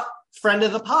friend, friend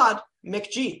of the pod,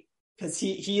 Mick G, because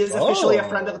he is officially a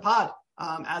friend of the pod.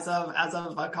 As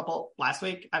of a couple last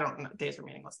week. I don't know, days are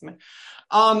meaningless to me.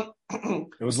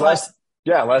 It was last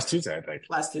Tuesday, I think.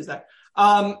 Last Tuesday.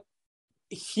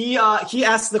 He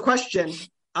asked the question,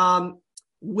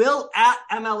 will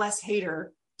 @MLS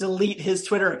hater delete his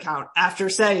Twitter account after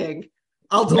saying,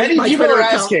 I'll delete my Twitter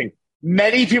account?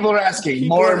 Many people are asking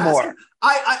more and more.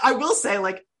 I will say,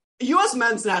 like, U.S.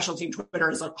 men's national team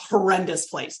Twitter is a horrendous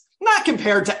place. Not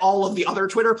compared to all of the other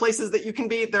Twitter places that you can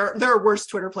be. There are worse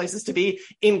Twitter places to be,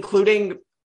 including,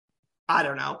 I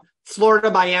don't know, Florida,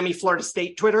 Miami, Florida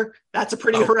State Twitter. That's a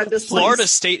pretty horrendous place. Florida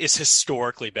State is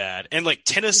historically bad. And like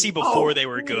Tennessee before they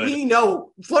were good. We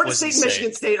know. Florida State and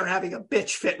Michigan State are having a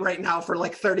bitch fit right now for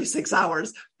like 36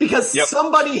 hours because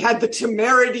somebody had the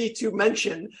temerity to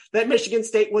mention that Michigan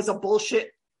State was a bullshit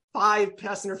 5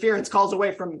 pass interference calls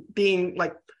away from being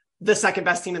like the second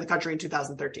best team in the country in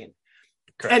 2013.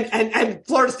 Correct. And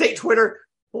Florida State Twitter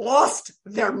lost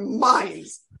their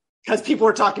minds because people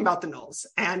were talking about the Noles.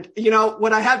 And, you know,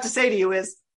 what I have to say to you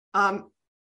is, I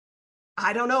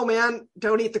don't know, man.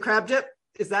 Don't eat the crab dip.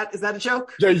 Is that a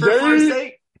joke for Florida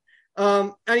State?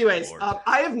 Anyways,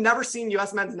 I have never seen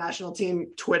U.S. men's national team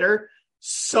Twitter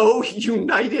so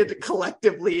united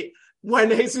collectively. When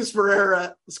Jesus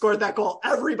Ferreira scored that goal,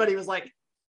 everybody was like,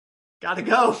 gotta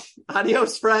go.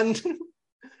 Adios, friend.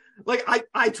 Like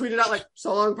I tweeted out like,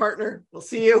 so long, partner. We'll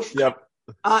see you. Yep.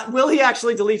 Will he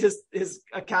actually delete his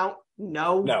account?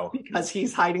 No. Because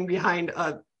he's hiding behind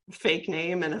a fake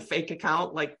name and a fake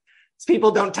account. Like,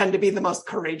 people don't tend to be the most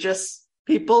courageous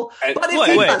people. But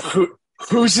if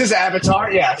who's his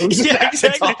avatar? Yeah. Who's his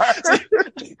avatar? Exactly.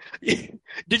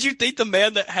 Did you think the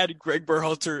man that had Greg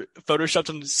Berhalter photoshopped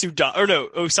on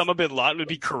Osama bin Laden would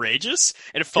be courageous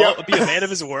and be a man of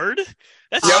his word?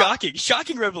 That's shocking.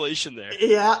 Shocking revelation there.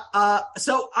 Yeah.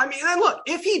 So, I mean, and look,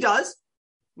 if he does,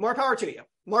 more power to you.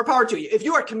 More power to you. If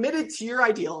you are committed to your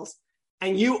ideals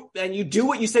and you do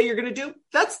what you say you're going to do,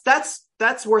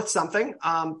 that's worth something.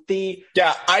 I need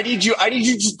you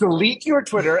to delete your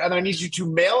Twitter, and I need you to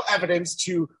mail evidence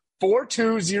to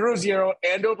 4200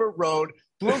 Andover Road,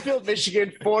 Bloomfield,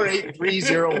 Michigan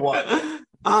 48301.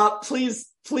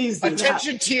 Please do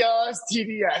Attention that.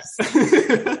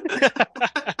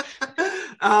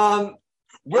 TLS.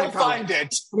 We'll find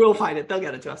it. We'll find it. They'll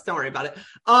get it to us. Don't worry about it.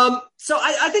 So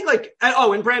I think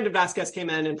and Brandon Vasquez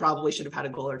came in and probably should have had a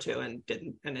goal or two and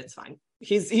didn't, and it's fine.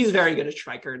 He's very good at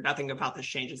striker. Nothing about this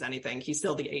changes anything. He's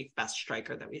still the 8th best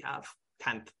striker that we have.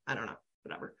 10th. I don't know.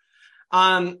 Whatever.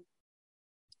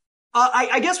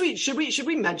 I guess should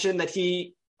we mention that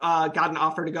he got an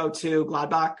offer to go to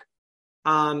Gladbach,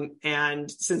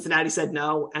 and Cincinnati said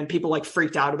no, and people like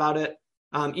freaked out about it.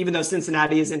 Even though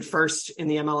Cincinnati is in first in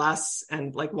the MLS,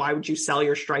 and like, why would you sell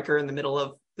your striker in the middle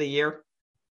of the year?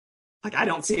 Like, I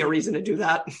don't see a reason to do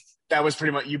that. That was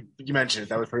pretty much, you mentioned it.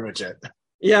 That was pretty much it.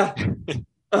 Yeah.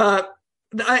 That's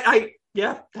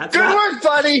good work,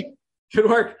 buddy. Good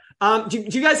work. Do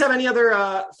you guys have any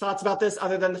other thoughts about this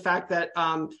other than the fact that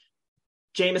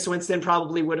Jameis Winston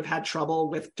probably would have had trouble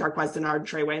with Darqueze Dennard and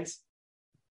Trey Waynes?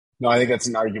 No, I think that's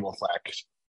an arguable fact.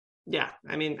 Yeah,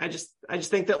 I mean, I just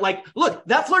think that, like, look,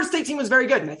 that Florida State team was very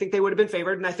good, and I think they would have been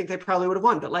favored, and I think they probably would have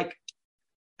won. But like,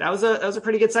 that was a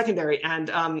pretty good secondary, and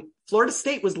Florida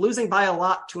State was losing by a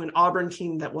lot to an Auburn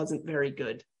team that wasn't very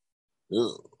good.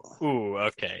 Ooh,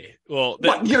 okay. Well,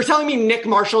 you're telling me Nick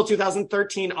Marshall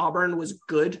 2013 Auburn was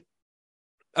good?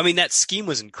 I mean, that scheme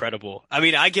was incredible. I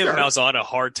mean, I give Malzahn a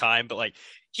hard time, but like,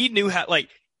 he knew how, like,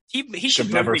 He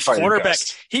should never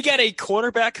cornerback. He got a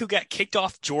cornerback who got kicked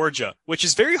off Georgia, which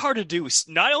is very hard to do.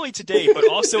 Not only today, but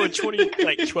also in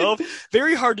 2012.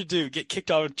 Very hard to do. Get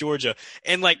kicked off of Georgia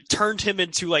and like turned him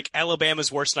into like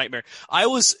Alabama's worst nightmare.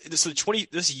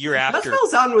 This year after.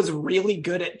 Malzahn was really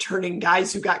good at turning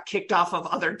guys who got kicked off of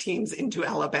other teams into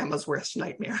Alabama's worst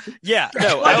nightmare. Yeah,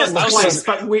 no, that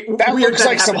looks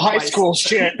like some high school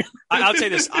shit. I'll say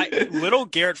this: little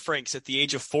Garrett Franks at the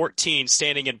age of 14,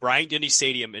 standing in Bryant-Denny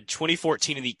Stadium in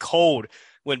 2014 in the cold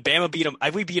when Bama beat him.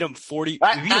 We beat him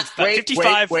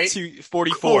 55 to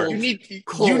 44. You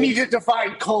need to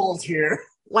define cold here.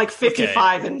 Like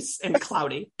 55 and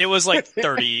cloudy. It was like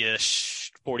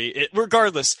 30-ish, 40.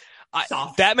 Regardless,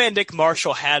 that man Nick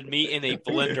Marshall had me in a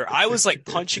blender. I was like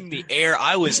punching the air.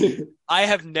 I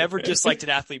have never disliked an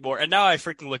athlete more, and now I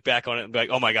freaking look back on it and be like,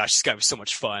 oh my gosh, this guy was so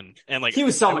much fun. And like, he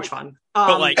was so much fun.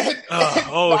 But like,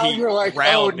 you're like,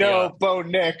 oh no, Bo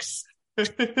Nix.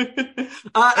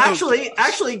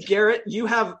 Actually, Garrett, you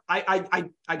have I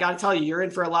got to tell you, you're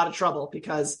in for a lot of trouble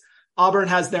because Auburn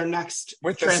has their next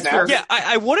With the transfer. snap? Yeah,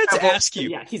 I wanted to ask you.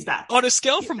 Yeah, he's bad. On a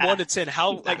scale He's from bad. 1 to 10,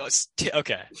 how He's like bad.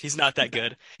 okay, he's not that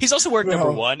good. He's also wearing No.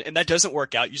 number 1, and that doesn't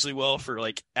work out usually well for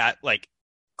like at like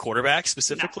quarterback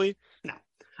specifically. No.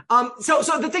 So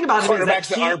the thing about him is Quarterbacks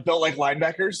that that aren't built like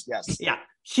linebackers. Yes. yeah,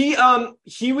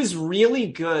 he was really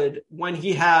good when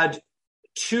he had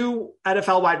 2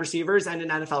 NFL wide receivers and an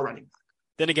NFL running back.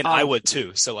 Then again, I would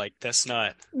too. So like that's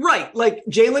not right. Like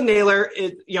Jalen Naylor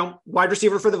is, wide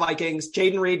receiver for the Vikings.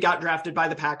 Jaden Reed got drafted by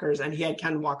the Packers, and he had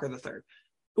Ken Walker III.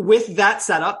 With that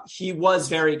setup, he was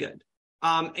very good.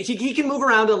 He can move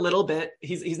around a little bit.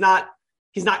 He's not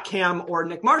Cam or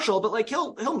Nick Marshall, but like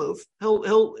he'll move.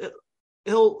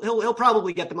 He'll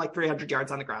probably get them like 300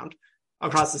 yards on the ground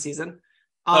across the season.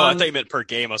 I thought you meant per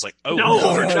game. I was like, oh, no.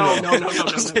 I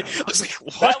was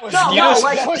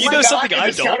like, what? You know something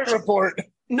I don't. Report.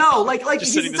 No, like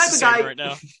Just he's the type of guy right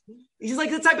now. He's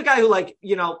like the type of guy who, like,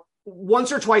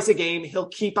 once or twice a game he'll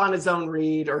keep on his own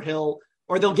read, or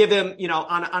they'll give him,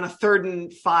 on a 3rd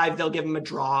and 5 they'll give him a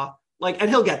draw, and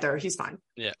he'll get there. He's fine.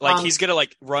 Yeah, he's gonna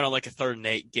run on like a 3rd and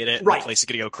 8, get it, right? The place is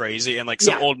gonna go crazy, and like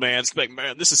some old man's like,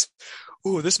 man, this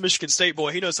Michigan State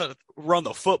boy, he knows how to run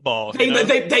the football. They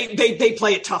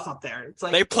play it tough up there. It's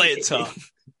like they play it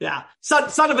tough. Yeah,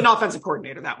 son of an offensive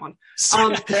coordinator, that one.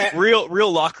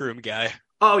 Real locker room guy.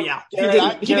 Oh yeah, he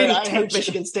didn't take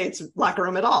Michigan State's locker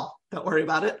room at all. Don't worry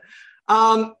about it.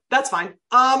 That's fine.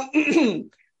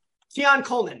 Keon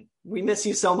Coleman, we miss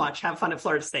you so much. Have fun at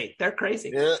Florida State. They're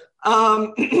crazy. Yeah.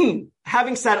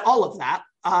 Having said all of that,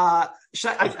 I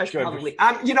should probably,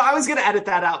 I was going to edit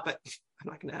that out, but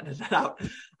I'm not going to edit that out.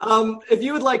 If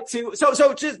you would like to,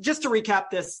 so just to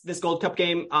recap this Gold Cup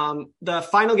game, the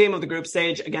final game of the group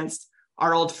stage against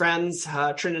our old friends,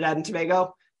 Trinidad and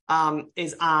Tobago,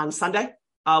 is on Sunday.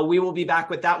 We will be back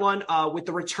with that one, with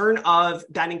the return of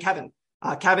Ben and Kevin.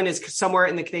 Kevin is somewhere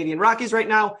in the Canadian Rockies right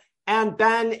now, and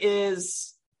Ben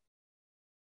is,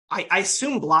 I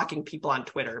assume, blocking people on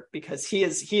Twitter because he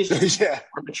is just yeah.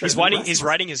 He's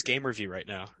writing his game review right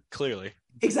now. Clearly,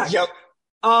 exactly. Yep.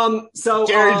 So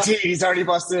guaranteed, he's already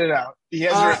busted it out. He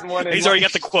has written one. He's already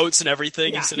got the quotes and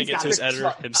everything. He's sending it to his editor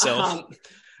himself.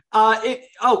 And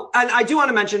I do want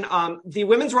to mention, the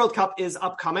Women's World Cup is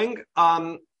upcoming.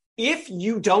 If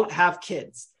you don't have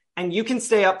kids and you can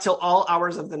stay up till all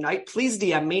hours of the night, please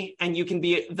DM me and you can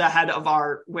be the head of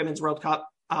our Women's World Cup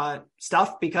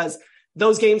stuff, because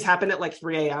those games happen at like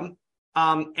 3 a.m.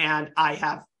 And I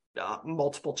have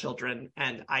multiple children,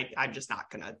 and I'm just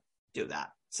not going to do that.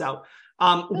 So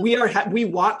we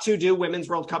want to do Women's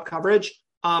World Cup coverage,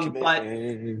 but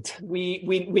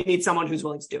we need someone who's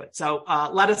willing to do it. So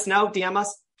let us know, DM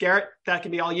us. Garrett, that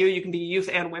can be all you. You can be youth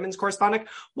and women's correspondent.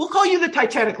 We'll call you the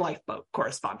Titanic lifeboat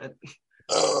correspondent.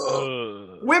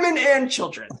 Women and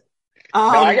children. No,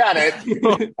 I got it.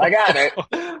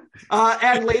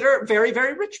 And later, very,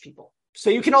 very rich people. So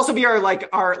you can also be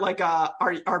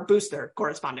our booster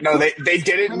correspondent. No, they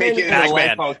didn't make it in the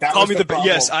lifeboat. That Call was me the problem.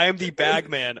 Yes, I am the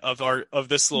bagman of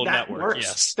this little that network. Works.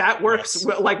 Yes, that works.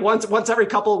 Yes. Like once every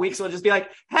couple of weeks, we'll just be like,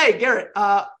 "Hey, Garrett,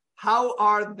 how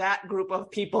are that group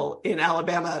of people in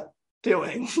Alabama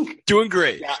doing?" Doing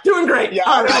great. Yeah. Doing great. Yeah,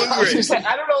 All I right. was just saying,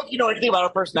 I don't know if you know anything about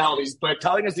our personalities, but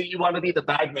telling us that you want to be the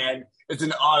bagman is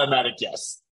an automatic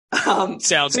yes.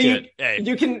 Sounds so good.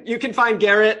 You can find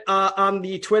Garrett on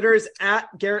the Twitters at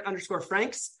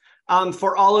Garrett_Franks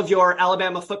for all of your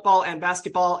Alabama football and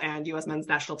basketball and U.S. men's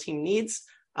national team needs.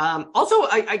 Also,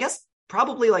 I guess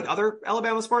probably like other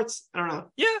Alabama sports. I don't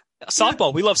know. Yeah,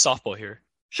 softball. Yeah. We love softball here.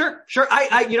 Sure.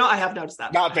 I have noticed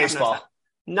that. Not baseball.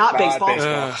 Not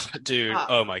baseball. Dude,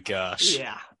 oh my gosh.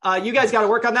 Yeah. You guys got to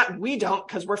work on that. We don't,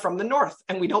 because we're from the North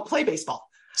and we don't play baseball.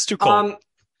 It's too cold.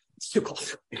 It's too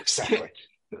cold. Exactly.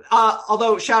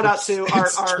 Although shout out to our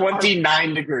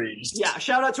 29 degrees. Yeah.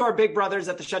 Shout out to our big brothers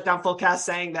at the Shutdown Fullcast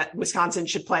saying that Wisconsin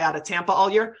should play out of Tampa all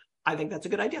year. I think that's a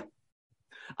good idea.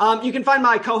 You can find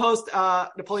my co-host,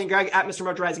 Napoleon Gregg, at Mr.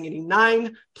 Motorizing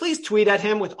 89. Please tweet at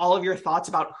him with all of your thoughts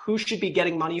about who should be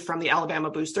getting money from the Alabama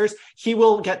boosters. He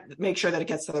will make sure that it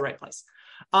gets to the right place.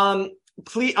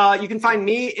 Please, you can find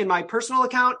me in my personal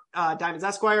account, Diamonds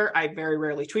Esquire. I very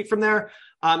rarely tweet from there.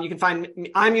 You can find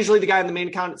me, I'm usually the guy on the main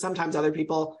account, sometimes other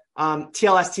people,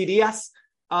 TLSTDS.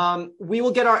 We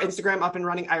will get our Instagram up and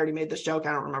running. I already made this joke.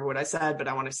 I don't remember what I said, but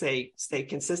I want to say stay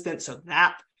consistent. So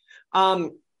that,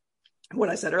 what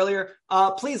I said earlier,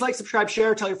 please like, subscribe,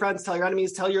 share, tell your friends, tell your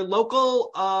enemies, tell your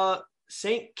local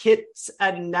St. Kitts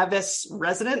and Nevis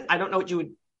resident. I don't know what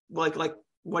you would like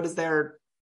what is their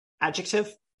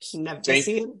adjective?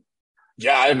 Nevisian?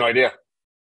 Yeah, I have no idea.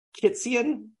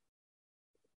 Kittsian?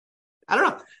 I don't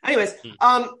know. Anyways,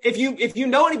 if you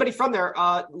know anybody from there,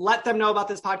 let them know about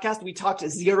this podcast. We talked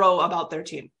zero about their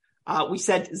team. We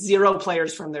said 0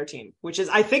 players from their team, which is,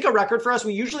 I think, a record for us.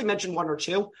 We usually mention 1 or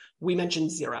 2. We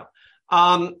mentioned 0.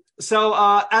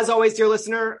 So as always, dear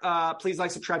listener, please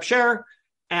like, subscribe, share.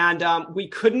 And we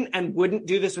couldn't and wouldn't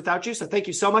do this without you. So thank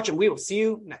you so much. And we will see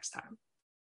you next time.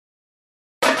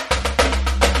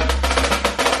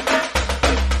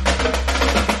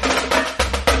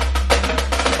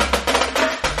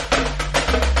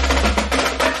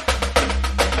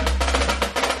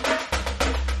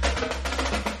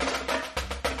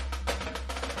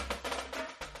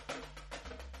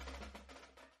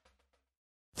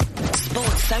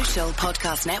 Sports Social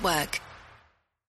Podcast Network.